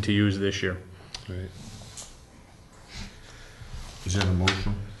proposing to use this year. Right. Is that a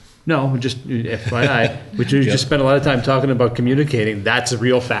motion? No, just FYI, which we just spent a lot of time talking about communicating. That's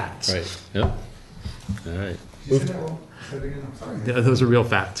real facts. Right. Yep. All right. You said that wrong. Say it again, I'm sorry. Those are real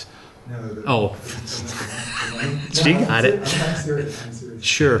facts. No, Oh, she got it. I'm serious, I'm serious.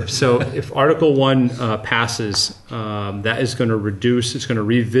 Sure. So if Article 1 passes, that is going to reduce, it's going to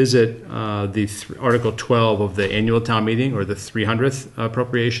revisit Article 12 of the annual town meeting, or the 300th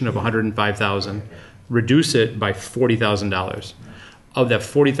appropriation of $105,000, reduce it by $40,000. Of that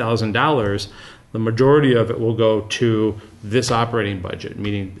 $40,000, the majority of it will go to this operating budget,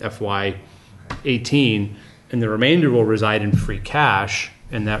 meaning FY18, and the remainder will reside in free cash,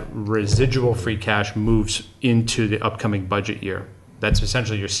 and that residual free cash moves into the upcoming budget year. That's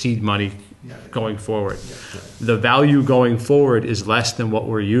essentially your seed money going forward. The value going forward is less than what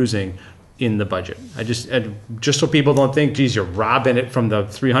we're using in the budget. Just so people don't think, geez, you're robbing it from the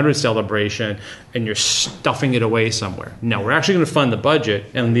 300 celebration and you're stuffing it away somewhere. No, we're actually going to fund the budget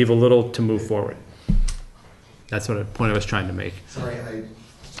and leave a little to move forward. That's what the point I was trying to make. Sorry,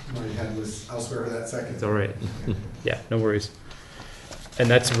 my head was elsewhere for that second. It's all right. Yeah, no worries. And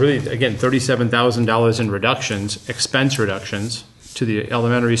that's really, again, $37,000 in reductions, expense reductions. To the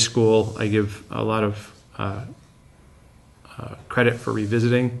elementary school, I give a lot of credit for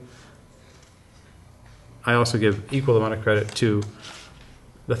revisiting. I also give equal amount of credit to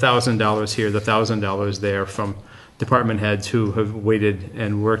the $1,000 here, the $1,000 there from department heads who have waited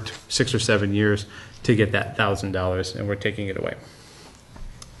and worked 6 or 7 years to get that $1,000, and we're taking it away.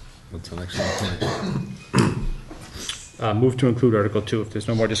 What's the next one? Move to include Article 2 if there's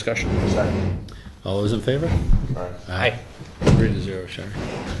no more discussion. All those in favor? Aye. 3-0, Sherry.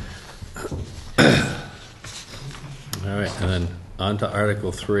 All right, and then on to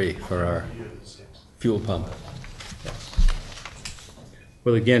Article 3 for our fuel pump.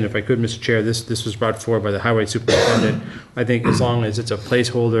 Well, again, if I could, Mr. Chair, this was brought forward by the highway superintendent. I think as long as it's a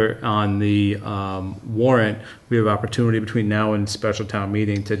placeholder on the warrant, we have opportunity between now and special town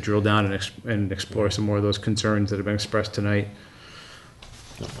meeting to drill down and explore some more of those concerns that have been expressed tonight.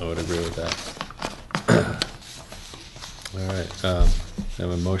 I would agree with that. All right, have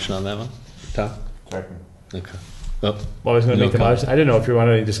a motion on that one? Tom? Second. Okay. Oh, Well, I was going to No make the comment. motion. I didn't know if you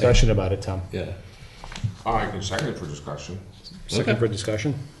wanted any discussion about it, Tom. yeah. I can second it for discussion. Second Okay. for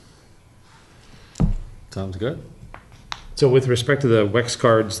discussion. Sounds good. So with respect to the WEX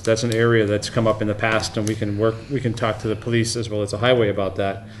cards, that's an area that's come up in the past, and we can talk to the police as well as the highway about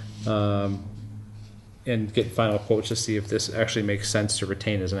that, and get final quotes to see if this actually makes sense to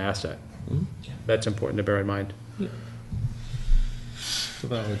retain as an asset. That's important to bear in mind. It's a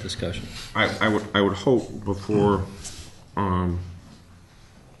valid discussion. I would hope before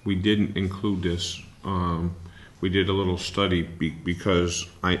we didn't include this, we did a little study because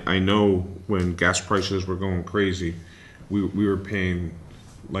I know when gas prices were going crazy, we were paying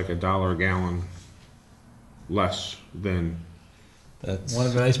like $1 a gallon less than. That's, One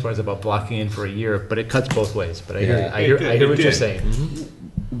of the nice parts about blocking in for a year, but it cuts both ways. But I hear, Yeah. I hear, I hear what It you're did. saying.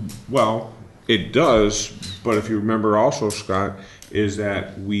 Well, it does, but if you remember also, Scott, is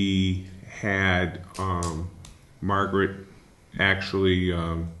that we had Margaret actually,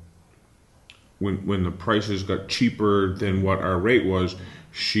 when the prices got cheaper than what our rate was,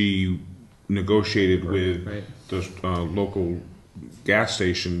 she negotiated with Right. the local gas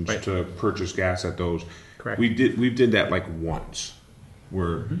stations Right. to purchase gas at those. Correct. We did that like once,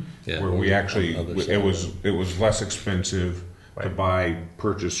 where Yeah, where we actually on the other it was less expensive to Right. buy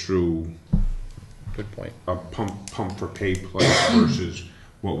purchase through Good point. a pump for pay place versus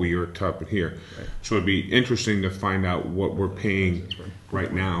what we are up here. Right. So it'd be interesting to find out what we're paying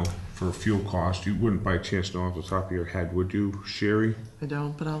right now for fuel cost. You wouldn't by chance know off the top of your head, would you, Sherry? I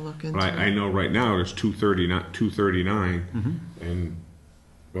don't, but I'll look into But I it. know right now it's 239, and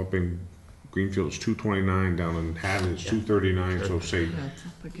up in Greenfield it's 229, down in Haddon it's 239. So say Yeah, it's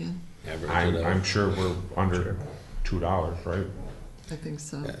up again. average it out. I'm sure we're under $2, right? I think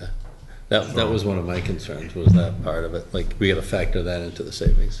so. Yeah. That was one of my concerns, was that part of it. Like, we gotta factor that into the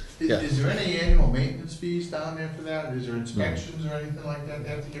savings. Yeah. Is there any annual maintenance fees down there for that? Is there inspections or anything like that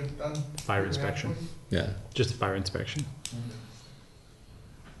have to get done? Fire inspection. Yeah. Just a fire inspection.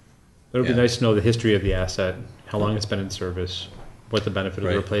 It would be Yeah. nice to know the history of the asset, how long it's been in service, what the benefit of the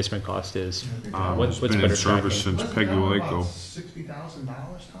Right. replacement cost is. It's What's been in better service tracking? since Peggy Waco.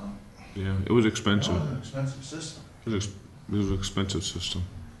 $60,000, Tom? Yeah, it was That expensive. was an expensive system. It was an expensive system.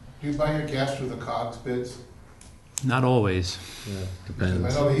 Do you buy your gas through the COGS bids? Not always. Yeah, I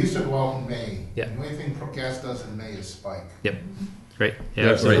depends. know they used to go out in May. Yeah. The only thing gas does in May is spike. Yep. Right. Yeah,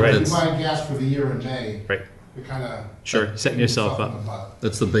 Yeah, absolutely right, right. If you buy gas for the year in May, Right. you're kind of. Sure, setting yourself up.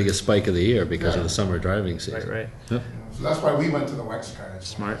 That's the biggest spike of the year because of the summer driving season. Right, right. So that's why we went to the Wex cards.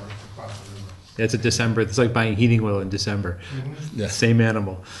 Smart. Across the river. Yeah, it's a December. It's like buying heating oil in December. Yeah. Same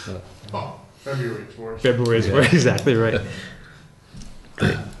animal. Oh, February it's worse. February is exactly right.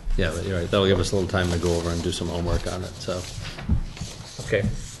 Yeah, but you're right. That'll give us a little time to go over and do some homework on it, so. Okay.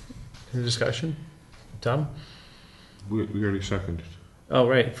 Any discussion? Tom? We already seconded. Oh,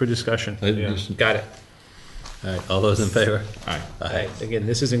 right, for discussion. Got it. All right, all those in favor? Aye. Aye. Again,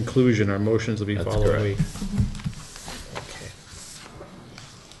 this is inclusion. Our motions will be That's following correct. week.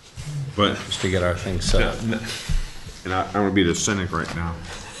 But, Just to get our things set up. and I'm gonna be the cynic right now.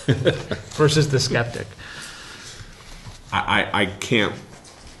 Versus the skeptic. I can't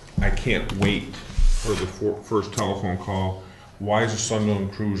wait for the first telephone call. Why is a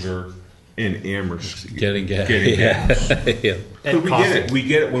Sunderland Cruiser in Amherst Getting gas. Getting gas. Yeah. And we coffee. get it. We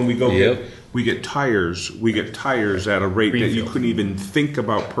get it when we go Yep. get. We get tires. We get tires at a rate that you Greenfield. couldn't even think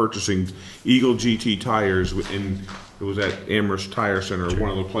about purchasing. Eagle GT tires, and it was at Amherst Tire Center,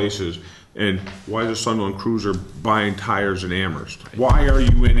 one of the places. And why is a Sunderland Cruiser buying tires in Amherst? Why are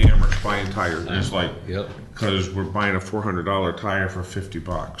you in Amherst buying tires? And it's like, Yep. because we're buying a $400 tire for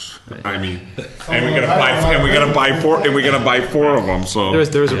 $50. I mean, and we gotta buy four of them. So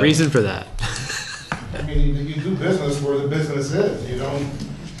There was a reason for that. I mean, you do business where the business is, you don't,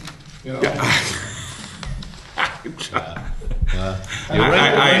 you know.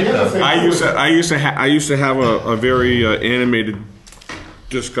 I used to have a very animated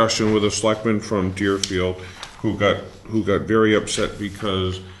discussion with a selectman from Deerfield who got very upset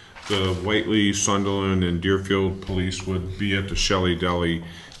because the Whately, Sunderland, and Deerfield police would be at the Shelley Deli,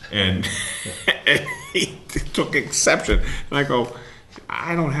 and he took exception. And I go,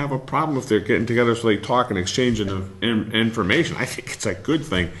 I don't have a problem if they're getting together so they talk and exchanging information. I think it's a good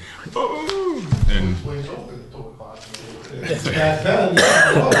thing. Oh, and It's back then,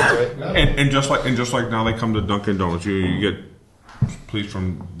 yeah. And just like now they come to Dunkin' Donuts. You get police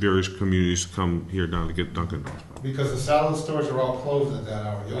from various communities to come here now to get Dunkin' Donuts. Because the salad stores are all closed at that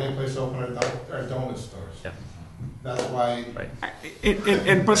hour. The only place open are donut stores. Yeah. That's why Right.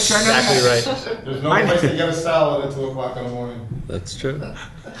 And but Exactly right. there's no place to get a salad at 2 o'clock in the morning. That's true.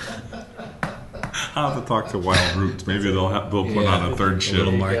 I'll have to talk to Wild Roots. Maybe they'll put Yeah. on a third A shift.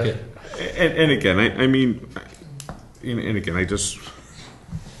 little market. And again, I mean, and again, I just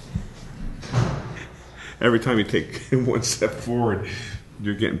every time you take one step forward,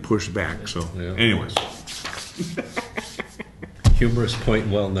 you're getting pushed back. So, Yeah. anyways, Humorous point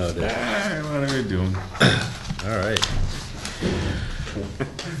well noted. what are we doing? All right.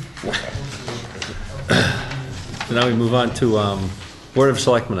 So now we move on to Board of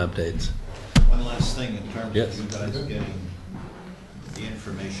Selectmen updates. One last thing in terms Yes. of you guys getting the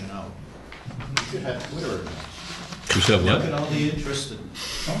information out. You should have Twitter accounts. You should Look what? at all the interest that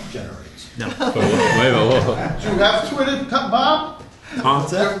Trump generates. Wait, whoa. Do you have Twitter, Bob? Huh?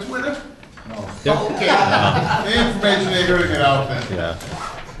 You have Twitter? No. Okay. The information ain't gonna get out then.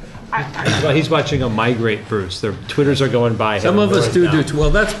 Yeah. He's watching them migrate, Bruce. Their Twitters are going by. Some of us heading do north well,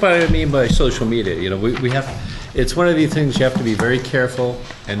 that's what I mean by social media, you know, we have, it's one of these things you have to be very careful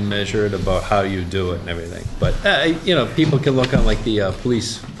and measured about how you do it and everything. But, you know, people can look on like the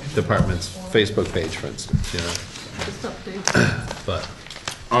police department's Facebook page, for instance, you know, Just update. but,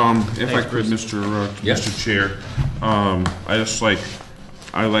 If I could, Mr. Yes. Mr. Chair,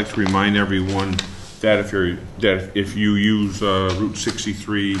 I like to remind everyone that if you use Route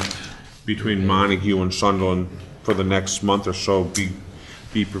 63 between Montague and Sunderland for the next month or so,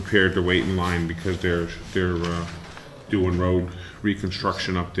 be prepared to wait in line because they're doing road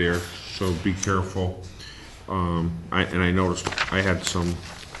reconstruction up there. So be careful. I noticed I had some.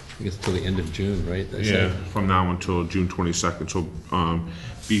 I guess till the end of June, right? They Yeah, say? from now until June 22nd, so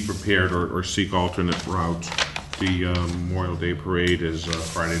be prepared or seek alternate routes. The Memorial Day Parade is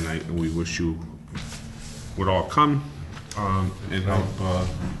Friday night, and we wish you would all come and help.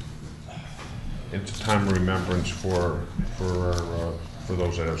 It's a time of remembrance for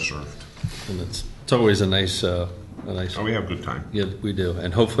those that have served. And it's always a nice, Oh, we have a good time. yeah, we do,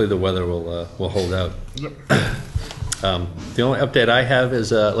 and hopefully the weather will hold out. The only update I have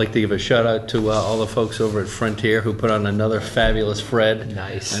is I'd like to give a shout out to all the folks over at Frontier who put on another fabulous Fred.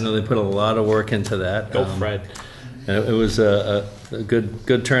 Nice. I know they put a lot of work into that. Go, Fred. And it was a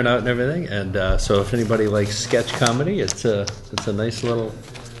good turnout and everything. And so if anybody likes sketch comedy, it's a nice little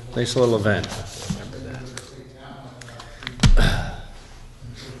event.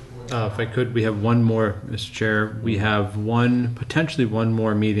 If I could, we have one more, Mr. Chair. We have potentially one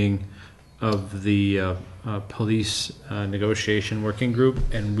more meeting of the police negotiation working group,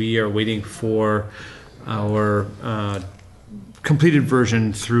 and we are waiting for our completed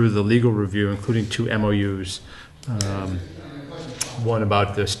version through the legal review, including 2 MOUs. One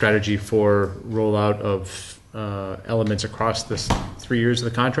about the strategy for rollout of elements across the 3 years of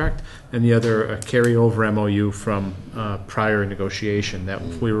the contract, and the other a carryover MOU from prior negotiation that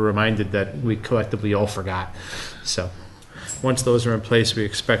we were reminded that we collectively all forgot. So once those are in place, we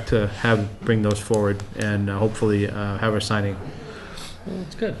expect to bring those forward and hopefully have our signing. Well,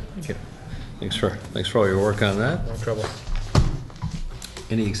 that's good. Thank you. Thanks for all your work on that. No trouble.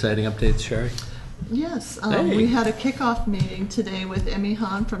 Any exciting updates, Sherry? Yes, Hey. we had a kickoff meeting today with Emmy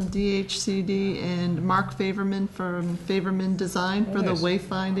Hahn from DHCD and Mark Favorman from Favorman Design for the Nice.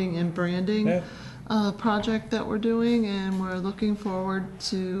 wayfinding and branding project that we're doing, and we're looking forward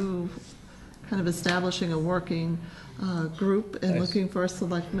to kind of establishing a working group and Nice. looking for a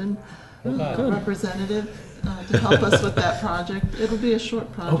selectman good. representative to help us with that project. It'll be a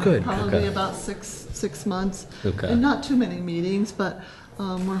short project, good. probably Okay. about six months, Okay. and not too many meetings, but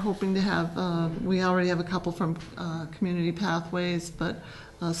we're hoping to have, we already have a couple from Community Pathways, but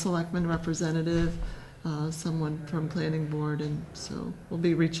a selectman representative, someone from Planning Board, and so we'll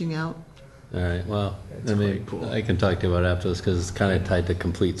be reaching out. All right, well, I mean, quite cool. I can talk to you about it after this because it's kind of tied to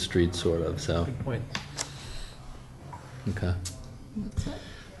Complete Streets, sort of, so, Good point. okay. That's it.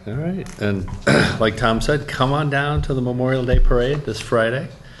 All right, and like Tom said, come on down to the Memorial Day Parade this Friday.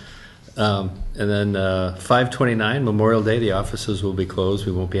 And then 5/29, Memorial Day, the offices will be closed.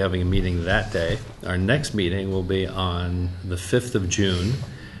 We won't be having a meeting that day. Our next meeting will be on the 5th of June.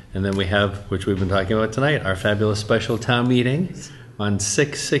 And then we have, which we've been talking about tonight, our fabulous special town meeting on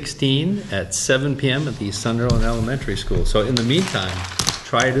 6/16 at 7 p.m. at the Sunderland Elementary School. So in the meantime,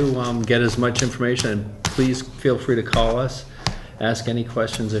 try to get as much information, and please feel free to call us. Ask any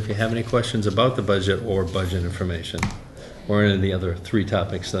questions if you have any questions about the budget or budget information, or any of the other 3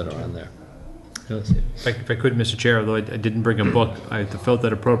 topics that are on there. Yes. If I could, Mr. Chair, although I didn't bring a book, I felt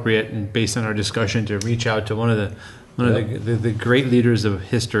that appropriate, and based on our discussion, to reach out to one of the great leaders of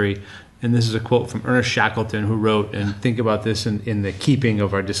history. And this is a quote from Ernest Shackleton, who wrote, and think about this in the keeping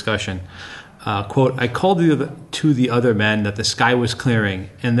of our discussion. Quote, "I called to the other men that the sky was clearing,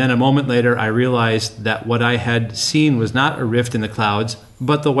 and then a moment later I realized that what I had seen was not a rift in the clouds,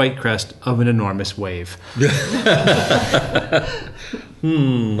 but the white crest of an enormous wave."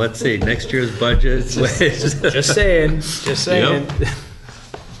 Let's see, next year's budget. Just saying.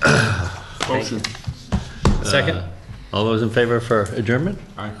 Motion. Second? All those in favor for adjournment?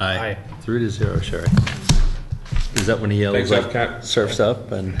 Aye. Aye. 3-0, Sherry. Is that when he yells Thanks, up, FCAT. surfs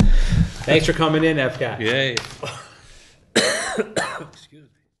up, and Thanks for coming in, FCAT. yay?